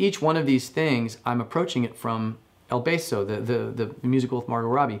each one of these things, I'm approaching it from El Beso, the musical with Margot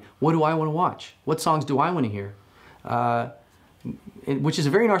Robbie. What do I want to watch? What songs do I want to hear? Which is a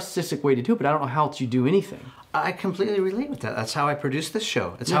very narcissistic way to do it, but I don't know how else you do anything. I completely relate with that. That's how I produced this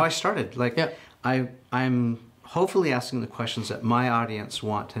show. It's how I started. Like, I'm hopefully asking the questions that my audience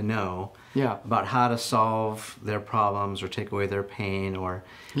want to know about how to solve their problems or take away their pain or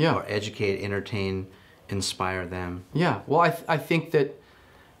educate, entertain, inspire them. Yeah. Well, I think that.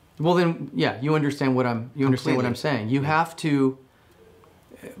 Well, then, you understand what I'm saying. You have to.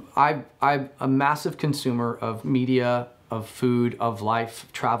 I'm a massive consumer of media, of food, of life,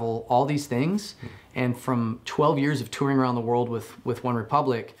 travel, all these things. And from 12 years of touring around the world with One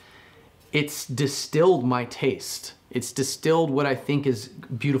Republic, it's distilled my taste. It's distilled what I think is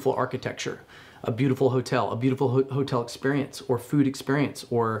beautiful architecture, a beautiful hotel, a beautiful hotel experience, or food experience,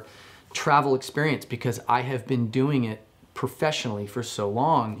 or travel experience, because I have been doing it professionally for so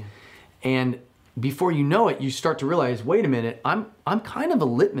long. And before you know it, you start to realize, wait a minute, I'm kind of a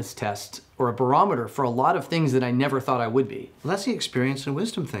litmus test or a barometer for a lot of things that I never thought I would be. Well, that's the experience and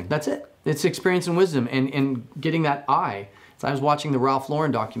wisdom thing. That's it. It's experience and wisdom, and getting that eye. So I was watching the Ralph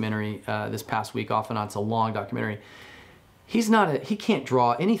Lauren documentary this past week, off and on. It's a long documentary. He can't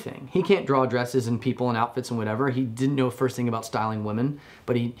draw anything. He can't draw dresses and people and outfits and whatever. He didn't know first thing about styling women,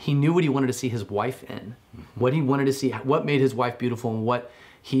 but he knew what he wanted to see his wife in, what he wanted to see, what made his wife beautiful, and what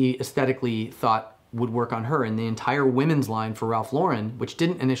he aesthetically thought would work on her. And the entire women's line for Ralph Lauren, which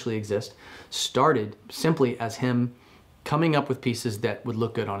didn't initially exist, started simply as him coming up with pieces that would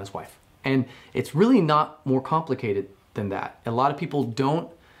look good on his wife. And it's really not more complicated than that. A lot of people don't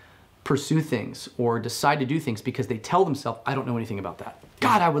pursue things or decide to do things because they tell themselves, I don't know anything about that.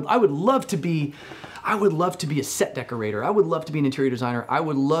 God, I would love to be a set decorator. I would love to be an interior designer. I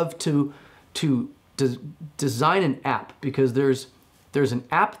would love to design an app, because there's an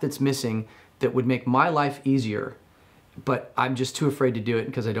app that's missing that would make my life easier, but I'm just too afraid to do it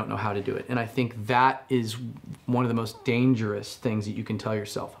because I don't know how to do it. And I think that is one of the most dangerous things that you can tell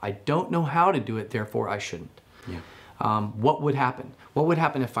yourself. I don't know how to do it, therefore I shouldn't. What would happen? What would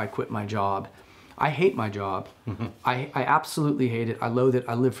happen if I quit my job? I hate my job. I absolutely hate it. I loathe it.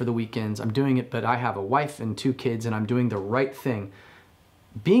 I live for the weekends. I'm doing it, but I have a wife and 2 kids, and I'm doing the right thing.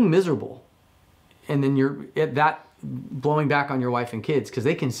 Being miserable, and then you're at that blowing back on your wife and kids because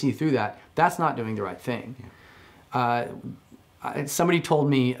they can see through that. That's not doing the right thing. Somebody told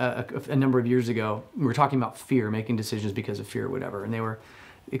me a number of years ago, we were talking about fear, making decisions because of fear or whatever, and they were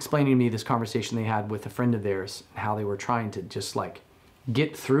explaining to me this conversation they had with a friend of theirs, how they were trying to just like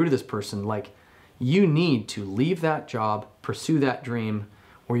get through to this person, like, you need to leave that job, pursue that dream,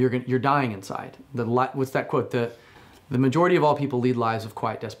 or you're dying inside. What's that quote? The majority of all people lead lives of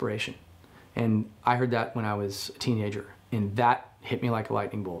quiet desperation. And I heard that when I was a teenager, and that hit me like a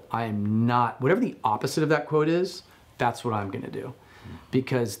lightning bolt. I am not, whatever the opposite of that quote is, that's what I'm gonna do.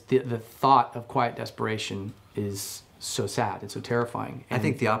 Because the thought of quiet desperation is so sad, it's so terrifying. And I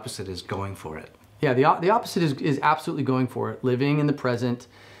think the opposite is going for it. Yeah, the opposite is absolutely going for it, living in the present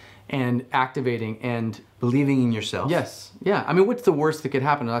and activating and believing in yourself. Yes, yeah. I mean, what's the worst that could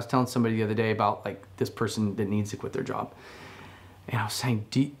happen? I was telling somebody the other day about like this person that needs to quit their job. And I was saying,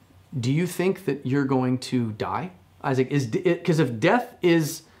 do you think that you're going to die? I was like, because if death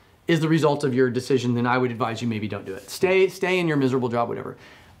is the result of your decision, then I would advise you maybe don't do it. Stay in your miserable job, whatever.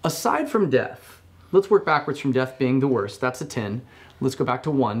 Aside from death, let's work backwards from death being the worst. That's a 10. Let's go back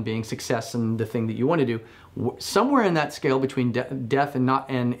to 1 being success and the thing that you want to do. Somewhere in that scale between death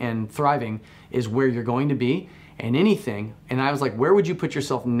and thriving is where you're going to be. And anything. And I was like, where would you put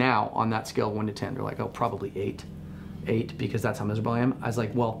yourself now on that scale of 1 to 10? They're like, oh, probably 8. 8 because that's how miserable I am. I was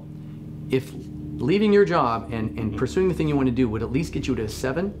like, well, if leaving your job and pursuing the thing you want to do would at least get you to a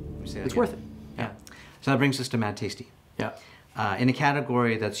 7, it's worth it. Yeah. So that brings us to Mad Tasty. Yeah. In a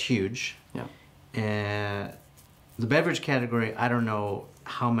category that's huge. Yeah. The beverage category, I don't know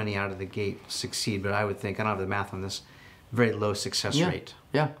how many out of the gate succeed, but I would think, I don't have the math on this, very low success rate.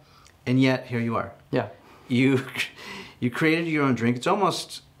 Yeah. And yet, here you are. Yeah. You created your own drink. It's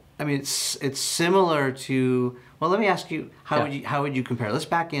almost, I mean, it's similar to, well, let me ask you, how would you compare? Let's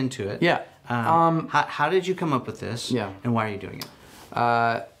back into it. Yeah. How did you come up with this? Yeah. And why are you doing it?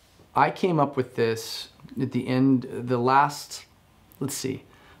 I came up with this at the end, the last, let's see,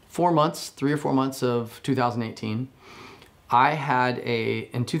 4 months, 3 or 4 months of 2018.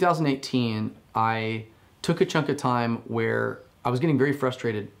 In 2018, I took a chunk of time where I was getting very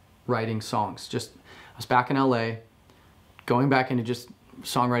frustrated writing songs. I was back in LA, going back into just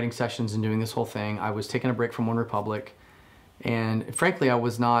songwriting sessions and doing this whole thing. I was taking a break from One Republic, and frankly, I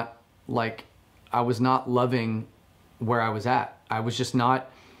was not loving where I was at. I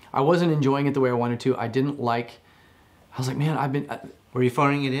wasn't enjoying it the way I wanted to. I didn't like I was like, man, I've been... Were you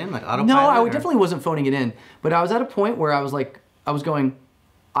phoning it in, like autopilot? No, I or? definitely wasn't phoning it in. But I was at a point where I was like, I was going,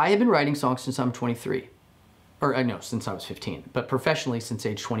 I have been writing songs since I'm 23. Or I know, since I was 15. But professionally since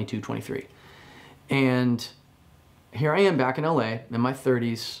age 22, 23. And here I am back in LA in my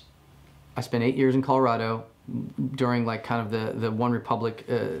 30s. I spent 8 years in Colorado during like kind of the One Republic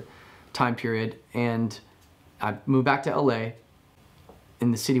time period. And I moved back to LA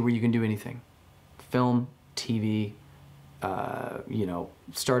in the city where you can do anything. Film, TV, you know,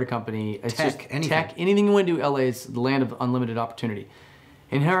 start a company. It's tech, just anything. Tech, anything you want to do. LA is the land of unlimited opportunity.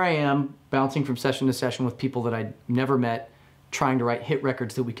 And here I am bouncing from session to session with people that I'd never met, trying to write hit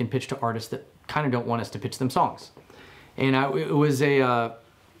records that we can pitch to artists that kind of don't want us to pitch them songs. And it was a,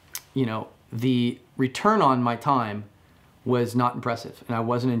 you know, the return on my time was not impressive, and I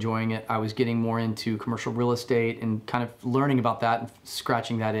wasn't enjoying it. I was getting more into commercial real estate and kind of learning about that and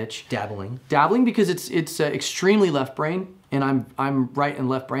scratching that itch. Dabbling because it's extremely left brain, and I'm right and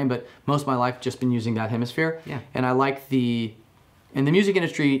left brain, but most of my life just been using that hemisphere. Yeah. And I like in the music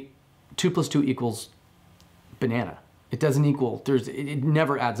industry, 2 + 2 = banana. It doesn't equal. It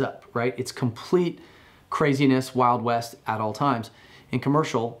never adds up, right? It's complete craziness, Wild West at all times. In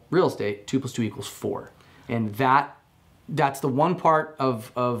commercial real estate, 2 + 2 = 4, and that's the one part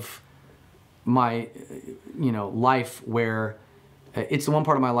of my, you know, life where it's the one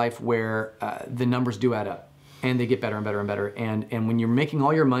part of my life where the numbers do add up, and they get better and better and better. And when you're making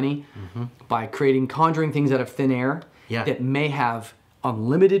all your money by conjuring things out of thin air that may have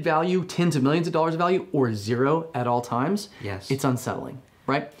unlimited value, tens of millions of dollars of value, or zero at all times, it's unsettling,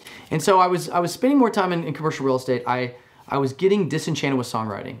 right? And so I was spending more time in commercial real estate. I was getting disenchanted with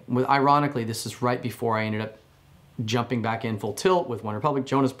songwriting. Ironically, this is right before I ended up jumping back in full tilt with One Republic,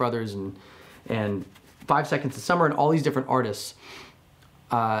 Jonas Brothers, and 5 Seconds of Summer, and all these different artists.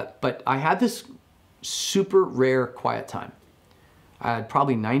 But I had this super rare quiet time. I had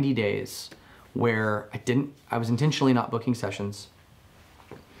probably 90 days where I was intentionally not booking sessions,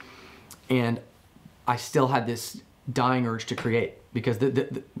 and I still had this dying urge to create, because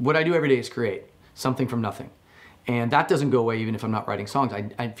what I do every day is create something from nothing. And that doesn't go away even if I'm not writing songs.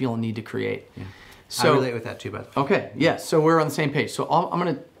 I feel a need to create. Yeah. So, I relate with that too, by the way. Okay, yeah, so we're on the same page. So I'm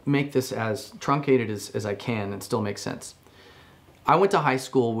gonna make this as truncated as I can and still make sense. I went to high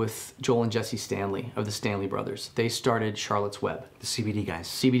school with Joel and Jesse Stanley of the Stanley Brothers. They started Charlotte's Web. The CBD guys.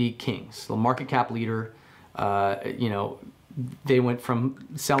 CBD kings, the market cap leader. You know, they went from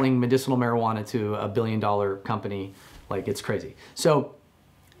selling medicinal marijuana to a $1 billion company. Like, it's crazy. So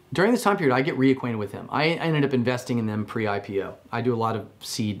during this time period, I get reacquainted with them. I ended up investing in them pre-IPO. I do a lot of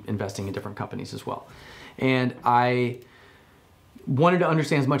seed investing in different companies as well. And I wanted to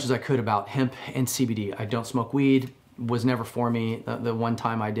understand as much as I could about hemp and CBD. I don't smoke weed, was never for me. The one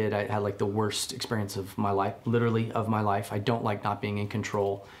time I did, I had like the worst experience of my life, literally of my life. I don't like not being in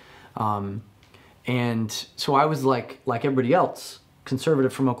control. And so I was like everybody else,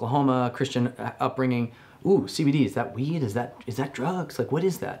 conservative from Oklahoma, Christian upbringing. Ooh, CBD, is that weed? Is that drugs? Like, what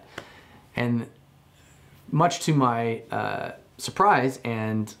is that? And much to my surprise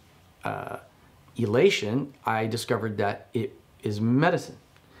and elation, I discovered that it is medicine,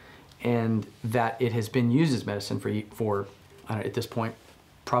 and that it has been used as medicine for at this point,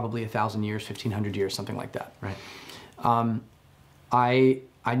 probably 1,000 years, 1,500 years, something like that. Right.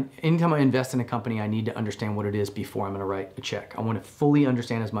 Anytime I invest in a company, I need to understand what it is before I'm going to write a check. I want to fully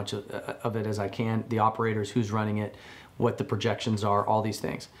understand as much of it as I can, the operators, who's running it, what the projections are, all these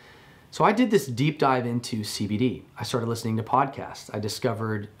things. So I did this deep dive into CBD. I started listening to podcasts. I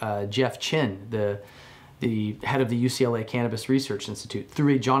discovered Jeff Chin, the head of the UCLA Cannabis Research Institute,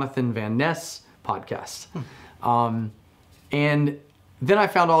 through a Jonathan Van Ness podcast. And then I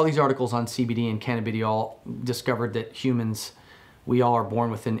found all these articles on CBD and cannabidiol, discovered that humans, we all are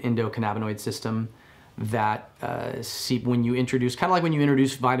born with an endocannabinoid system that when you introduce, kind of like when you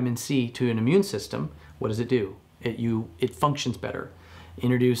introduce vitamin C to an immune system, what does it do? It functions better.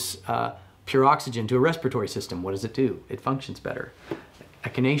 Introduce pure oxygen to a respiratory system, what does it do? It functions better.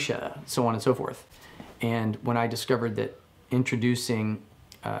 Echinacea, so on and so forth. And when I discovered that introducing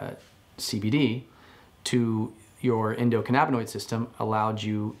CBD to your endocannabinoid system allowed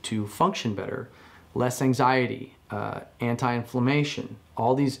you to function better, less anxiety, anti-inflammation,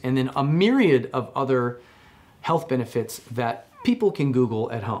 all these, and then a myriad of other health benefits that people can Google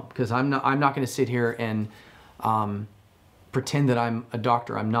at home. Because I'm not going to sit here and pretend that I'm a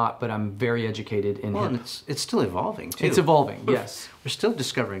doctor. I'm not, but I'm very educated in Well, hemp. and it's still evolving too. It's evolving, yes. We're still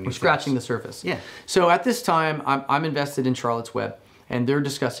discovering new We're scratching the things. surface. Yeah. So at this time, I'm invested in Charlotte's Web, and they're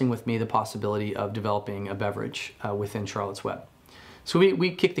discussing with me the possibility of developing a beverage within Charlotte's Web. So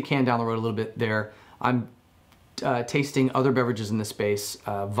we kicked the can down the road a little bit there. I'm tasting other beverages in the space.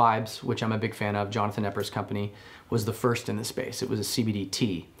 Vibes, which I'm a big fan of, Jonathan Epper's company, was the first in the space. It was a CBD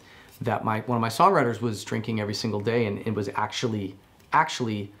tea that one of my songwriters was drinking every single day, and it was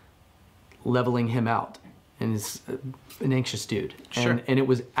actually leveling him out. And he's an anxious dude. Sure. And it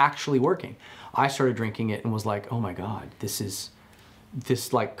was actually working. I started drinking it and was like, oh my God,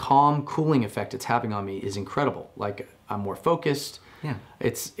 this like calm, cooling effect it's having on me is incredible. Like, I'm more focused. Yeah.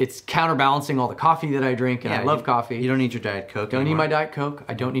 It's counterbalancing all the coffee that I drink, and I love coffee. You don't need your Diet Coke Don't anymore. need my Diet Coke.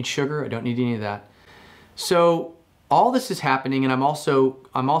 I don't need sugar. I don't need any of that. So all this is happening, and I'm also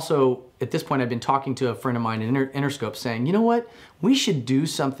at this point, I've been talking to a friend of mine at Interscope saying, you know what, we should do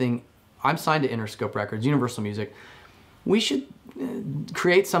something. I'm signed to Interscope Records, Universal Music. We should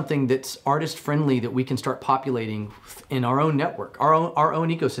create something that's artist friendly that we can start populating in our own network, our own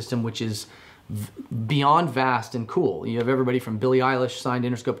ecosystem, which is beyond vast and cool. You have everybody from Billie Eilish signed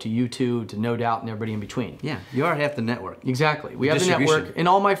Interscope to U2 to No Doubt and everybody in between. Yeah, you already have the network. Exactly. We have the network, and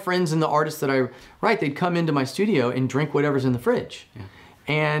all my friends and the artists that I write, they'd come into my studio and drink whatever's in the fridge. Yeah.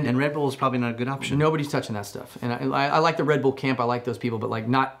 And Red Bull is probably not a good option. Nobody's touching that stuff. And I like the Red Bull camp. I like those people, but like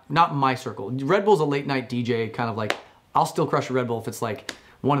not my circle. Red Bull's a late night DJ, kind of like, I'll still crush a Red Bull if it's like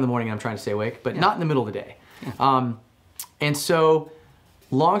 1 in the morning and I'm trying to stay awake, but not in the middle of the day. Yeah. And so,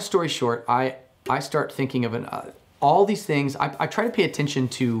 long story short, I start thinking of all these things. I try to pay attention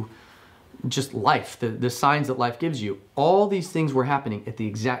to just life, the signs that life gives you. All these things were happening at the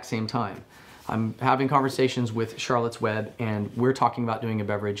exact same time. I'm having conversations with Charlotte's Web, and we're talking about doing a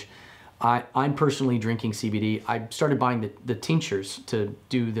beverage. I'm personally drinking CBD. I started buying the tinctures to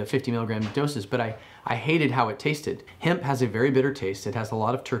do the 50 milligram doses, but I hated how it tasted. Hemp has a very bitter taste. It has a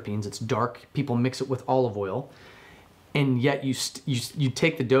lot of terpenes. It's dark. People mix it with olive oil, and yet you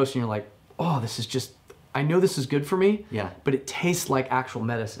take the dose and you're like, oh, this is just, I know this is good for me, but it tastes like actual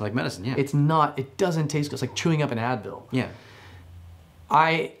medicine. Like medicine, yeah. It's not, it doesn't taste good. It's like chewing up an Advil. Yeah.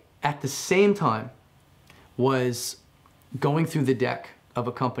 I, at the same time, was going through the deck of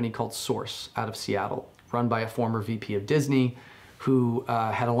a company called Source out of Seattle, run by a former VP of Disney who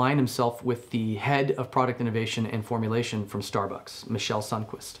had aligned himself with the head of product innovation and formulation from Starbucks, Michelle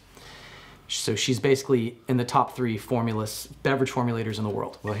Sundquist. So she's basically in the top 3 beverage formulators in the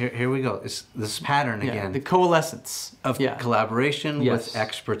world. Well, here we go. It's this pattern again. The coalescence of collaboration with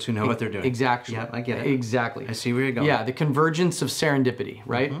experts who know what they're doing. Exactly. Yeah, I get it. Exactly. I see where you're going. Yeah, the convergence of serendipity,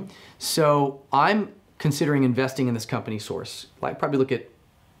 right? Mm-hmm. So I'm considering investing in this company Source. I probably look at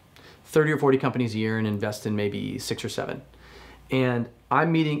 30 or 40 companies a year and invest in maybe 6 or 7. And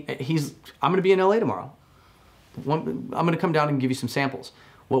I'm going to be in LA tomorrow. I'm going to come down and give you some samples.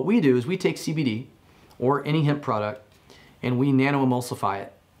 What we do is we take CBD or any hemp product and we nano-emulsify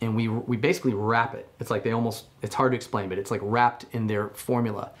it, and we basically wrap it. It's like it's hard to explain, but it's like wrapped in their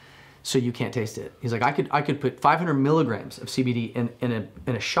formula so you can't taste it. He's like, I could put 500 milligrams of CBD in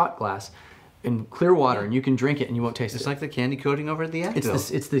a shot glass in clear water and you can drink it and you won't taste it. It's like the candy coating over the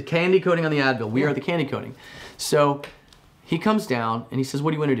Advil. It's the candy coating on the Advil. We are the candy coating. So he comes down and he says,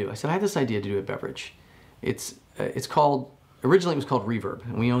 what do you want to do? I said, I have this idea to do a beverage. Originally it was called Reverb,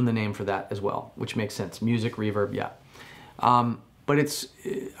 and we own the name for that as well, which makes sense. Music, reverb, yeah. But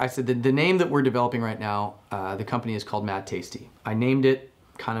I said the name that we're developing right now, the company is called Mad Tasty. I named it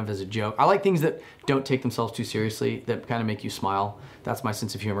kind of as a joke. I like things that don't take themselves too seriously, that kind of make you smile. That's my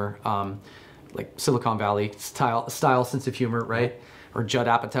sense of humor. Like Silicon Valley style sense of humor, right? Or Judd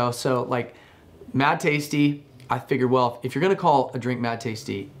Apatow. So like Mad Tasty, I figured, well, if you're gonna call a drink Mad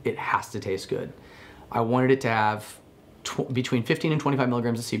Tasty, it has to taste good. I wanted it to have between 15 and 25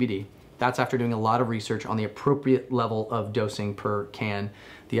 milligrams of CBD. That's after doing a lot of research on the appropriate level of dosing per can.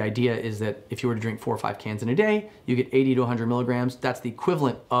 The idea is that if you were to drink 4 or 5 cans in a day, you get 80 to 100 milligrams. That's the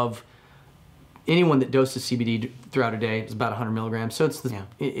equivalent of anyone that doses CBD throughout a day is about 100 milligrams. So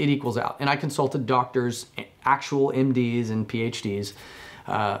it equals out. And I consulted doctors, actual MDs and PhDs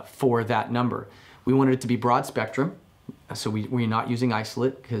for that number. We wanted it to be broad spectrum. So we're not using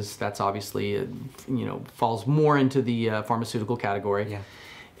isolate because that's obviously, falls more into the pharmaceutical category. Yeah.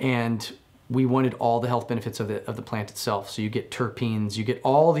 And we wanted all the health benefits of the plant itself. So you get terpenes, you get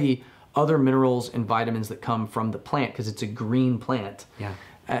all the other minerals and vitamins that come from the plant because it's a green plant. Yeah.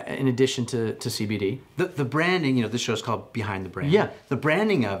 In addition to CBD. The branding, this show's called Behind the Brand. Yeah. The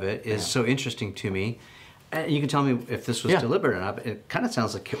branding of it is so interesting to me. You can tell me if this was deliberate or not, but it kind of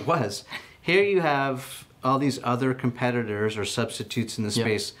sounds like it was. Here you have all these other competitors or substitutes in the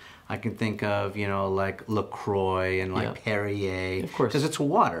space. I can think of, like LaCroix and like Perrier. Of course. Because it's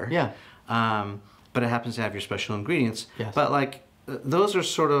water. Yeah. But it happens to have your special ingredients. Yes. But like, those are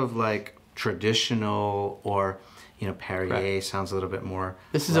sort of like traditional or, you know, Perrier Correct. sounds a little bit more.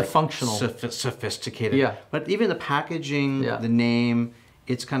 This is a functional. Sophisticated. Yeah. But even the packaging, Yeah. the name,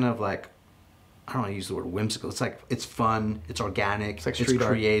 it's kind of like, I don't want to use the word whimsical. It's like, it's fun, it's organic, It's like it's street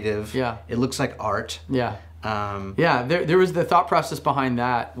art. creative. Yeah. It looks like art. Yeah. Um, Yeah, there was the thought process behind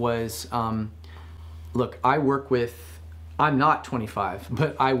that was, look, I'm not 25,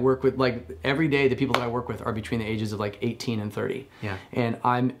 but I work with, like, every day the people that I work with are between the ages of like 18 and 30. Yeah. And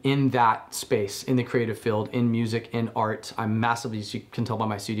I'm in that space, in the creative field, in music, in art. I'm massively, as you can tell by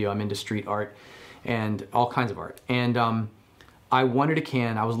my studio, I'm into street art and all kinds of art. And I wanted a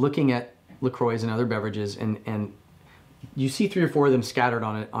can. I was looking at LaCroix and other beverages, and you see 3 or 4 of them scattered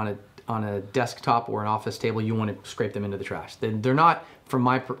on a desktop or an office table. You want to scrape them into the trash. They're not, from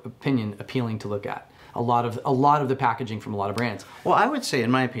my opinion, appealing to look at. A lot of the packaging from a lot of brands. well, I would say, in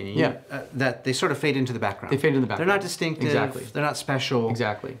my opinion, Yeah. that they sort of fade into the background. They fade into the background. They're not distinctive. Exactly. They're not special.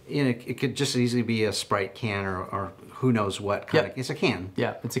 Exactly. You know, it could just as easily be a Sprite can or who knows what kind Yep. of. It's a can.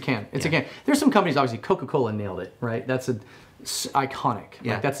 Yeah, it's a can. It's a Yeah. can. There's some companies, obviously, Coca-Cola nailed it, right? That's iconic.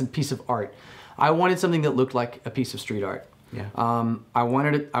 Yeah. Like, that's a piece of art. I wanted something that looked like a piece of street art. Yeah. I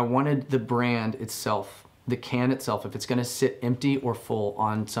wanted the brand itself, the can itself, if it's going to sit empty or full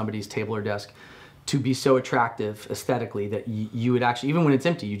on somebody's table or desk, to be so attractive aesthetically that you would actually, even when it's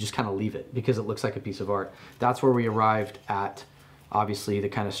empty, you just kind of leave it because it looks like a piece of art. That's where we arrived at, obviously, the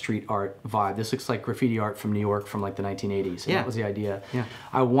kind of street art vibe. This looks like graffiti art from New York from like the 1980s. And Yeah. that was the idea. Yeah.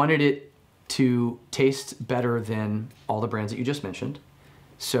 I wanted it to taste better than all the brands that you just mentioned.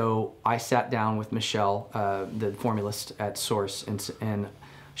 So I sat down with Michelle, the formulist at Source, and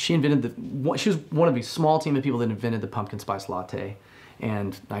she invented she was one of the small team of people that invented the pumpkin spice latte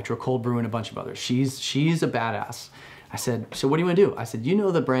and nitro cold brew and a bunch of others. She's a badass. I said, so what do you want to do? I said, you know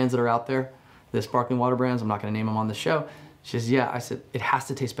the brands that are out there, the sparkling water brands, I'm not going to name them on the show. She says, yeah. I said, it has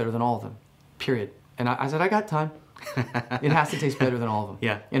to taste better than all of them, period. And I said, I got time. It has to taste better than all of them.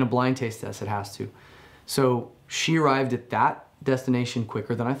 Yeah. In a blind taste test, it has to. So she arrived at that destination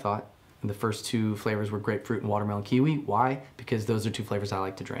quicker than I thought. And the first 2 flavors were grapefruit and watermelon kiwi. Why? Because those are 2 flavors I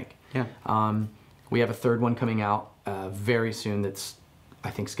like to drink. Yeah. We have a 3rd one coming out very soon that's, I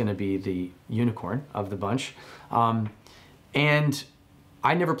think, is going to be the unicorn of the bunch. And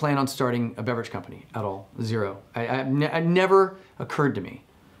I never plan on starting a beverage company at all. Zero. It never occurred to me.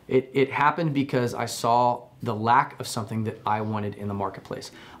 It happened because I saw the lack of something that I wanted in the marketplace.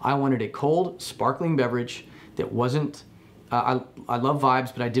 I wanted a cold, sparkling beverage that wasn't, I love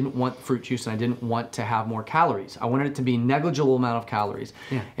vibes, but I didn't want fruit juice and I didn't want to have more calories. I wanted it to be negligible amount of calories.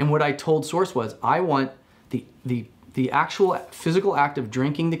 Yeah. And what I told Source was, I want the actual physical act of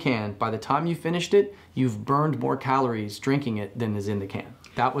drinking the can, by the time you finished it, you've burned more calories drinking it than is in the can.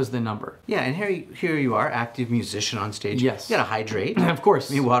 That was the number. Yeah, and here you are, active musician on stage. Yes. You gotta hydrate. Of course.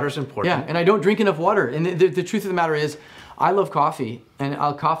 I mean, water's important. Yeah, and I don't drink enough water. And the truth of the matter is, I love coffee, and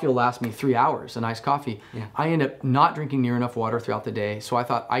coffee will last me 3 hours, a nice coffee. Yeah. I end up not drinking near enough water throughout the day, so I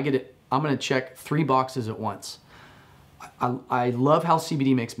thought, I'm gonna check 3 boxes at once. I love how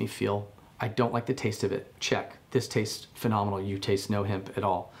CBD makes me feel. I don't like the taste of it. Check. This tastes phenomenal. You taste no hemp at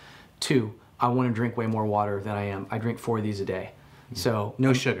all. 2, I want to drink way more water than I am. I drink 4 of these a day. So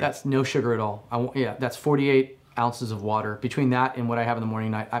No sugar. That's no sugar at all. That's 48 ounces of water. Between that and what I have in the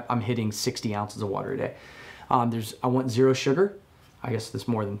morning and night, I'm hitting 60 ounces of water a day. I want 0 sugar. I guess there's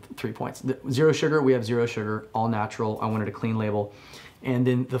more than 3 points. 0 sugar, we have 0 sugar, all natural. I wanted a clean label. And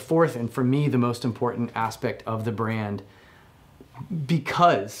then the 4th, and for me, the most important aspect of the brand,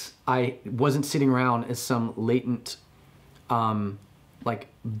 because I wasn't sitting around as some latent, like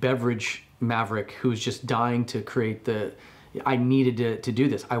beverage maverick who's just dying to create I needed to do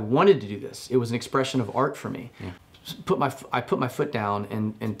this. I wanted to do this. It was an expression of art for me. Yeah. I put my foot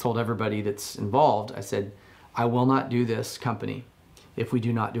down and told everybody that's involved, I said, I will not do this company if we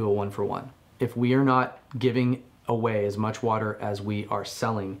do not do a 1-for-1. If we are not giving away as much water as we are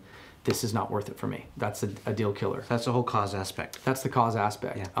selling, this is not worth it for me. That's a deal killer. That's the whole cause aspect. That's the cause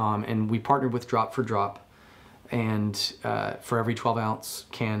aspect. Yeah. And we partnered with Drop for Drop, and for every 12-ounce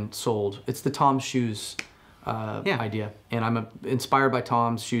can sold, it's the Tom's Shoes idea. And I'm inspired by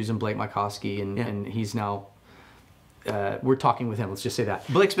Tom's Shoes and Blake Mycoskie, and he's now, we're talking with him, let's just say that.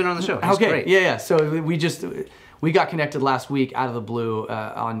 Blake's been on the show. He's Okay, great. yeah. So we got connected last week out of the blue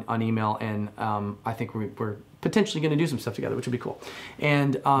on email, and I think we're potentially going to do some stuff together, which would be cool.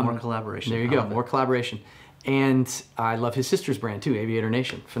 And More collaboration. There you I go, love it. more collaboration. And I love his sister's brand too, Aviator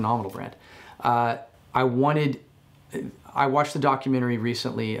Nation, phenomenal brand. I watched the documentary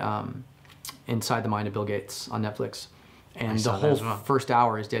recently, Inside the Mind of Bill Gates on Netflix. And the saw that whole as well. first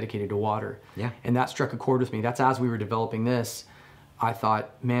hour is dedicated to water. Yeah. And that struck a chord with me. That's as we were developing this, I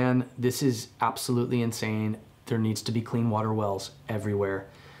thought, man, this is absolutely insane. there needs to be clean water wells everywhere.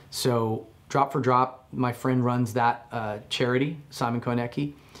 So Drop for Drop, my friend runs that charity, Simon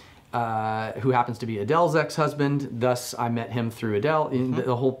Konecki, who happens to be Adele's ex-husband. Thus, I met him through Adele.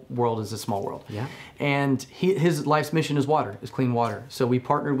 The whole world is a small world. Yeah. And his life's mission is water, is clean water. So we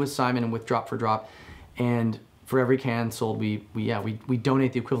partnered with Simon and with Drop for Drop, and for every can sold, we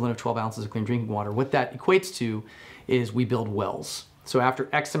donate the equivalent of 12 ounces of clean drinking water. What that equates to is we build wells. So after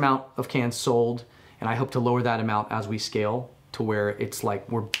X amount of cans sold, and I hope to lower that amount as we scale to where it's like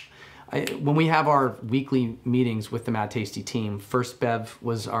when we have our weekly meetings with the Mad Tasty team, First Bev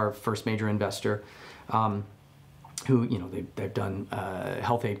was our first major investor, who, you know, they've done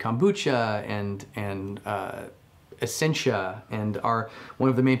Health Aid Kombucha and Essentia, and are one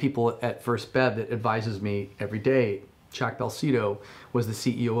of the main people at First Bev that advises me every day. Chuck Belcito was the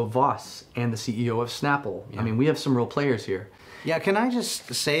CEO of Voss and the CEO of Snapple. Yeah. I mean, we have some real players here. Yeah, can I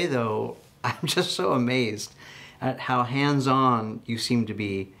just say though, I'm just so amazed at how hands-on you seem to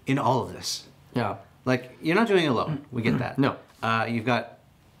be in all of this. Yeah. Like, you're not doing it alone. We get that. No. You've got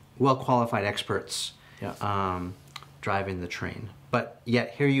well-qualified experts Yeah. driving the train. But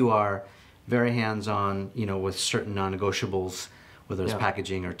yet here you are, very hands-on, you know, with certain non-negotiables, whether it's Yeah.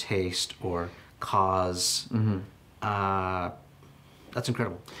 packaging or taste or cause. That's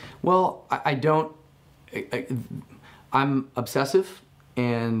incredible. Well, I'm obsessive,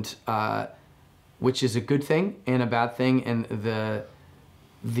 and which is a good thing and a bad thing. And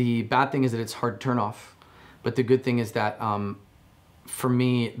the bad thing is that it's hard to turn off. But the good thing is that for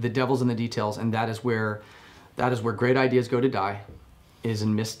me, the devil's in the details, and that is where great ideas go to die, is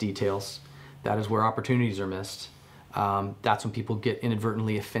in missed details. That is where opportunities are missed. That's when people get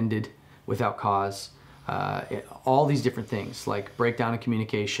inadvertently offended without cause. All these different things, like breakdown in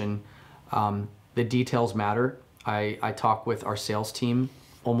communication. The details matter. I talk with our sales team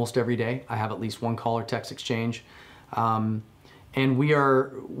almost every day. I have at least one call or text exchange. And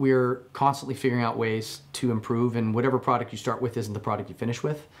we're constantly figuring out ways to improve, and whatever product you start with isn't the product you finish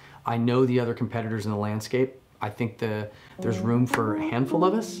with. I know the other competitors in the landscape. I think there's room for a handful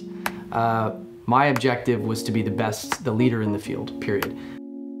of us. My objective was to be the best, the leader in the field, period.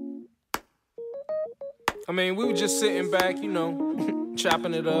 I mean, we were just sitting back, you know,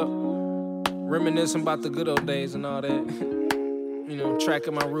 chopping it up, reminiscing about the good old days and all that. You know,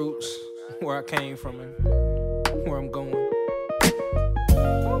 tracking my roots, where I came from and where I'm going.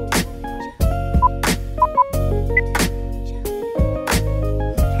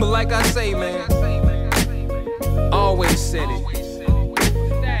 But like I say, man, always said it.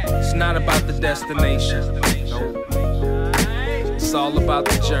 It's not about the destination. It's all about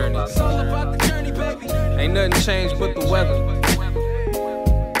the journey. Ain't nothing changed but the weather.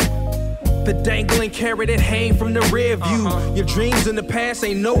 The dangling carrot that hang from the rear view. Your dreams in the past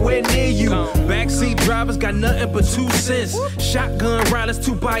ain't nowhere near you. Backseat drivers got nothing but 2 cents. Shotgun riders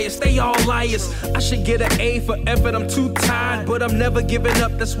too biased, they all liars. I should get an A for effort, I'm too tired. But I'm never giving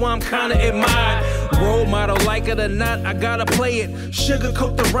up, that's why I'm kinda admired. Role model, like it or not, I gotta play it.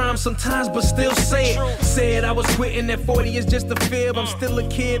 Sugarcoat the rhyme sometimes, but still say it. Said I was quitting at 40 is just a fib. I'm still a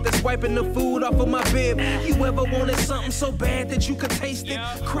kid that's wiping the food off of my bib. You ever wanted something so bad that you could taste it?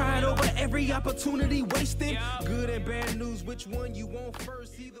 Cried over every opportunity wasted. Good and bad news, which one you want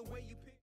first? Either way you pick.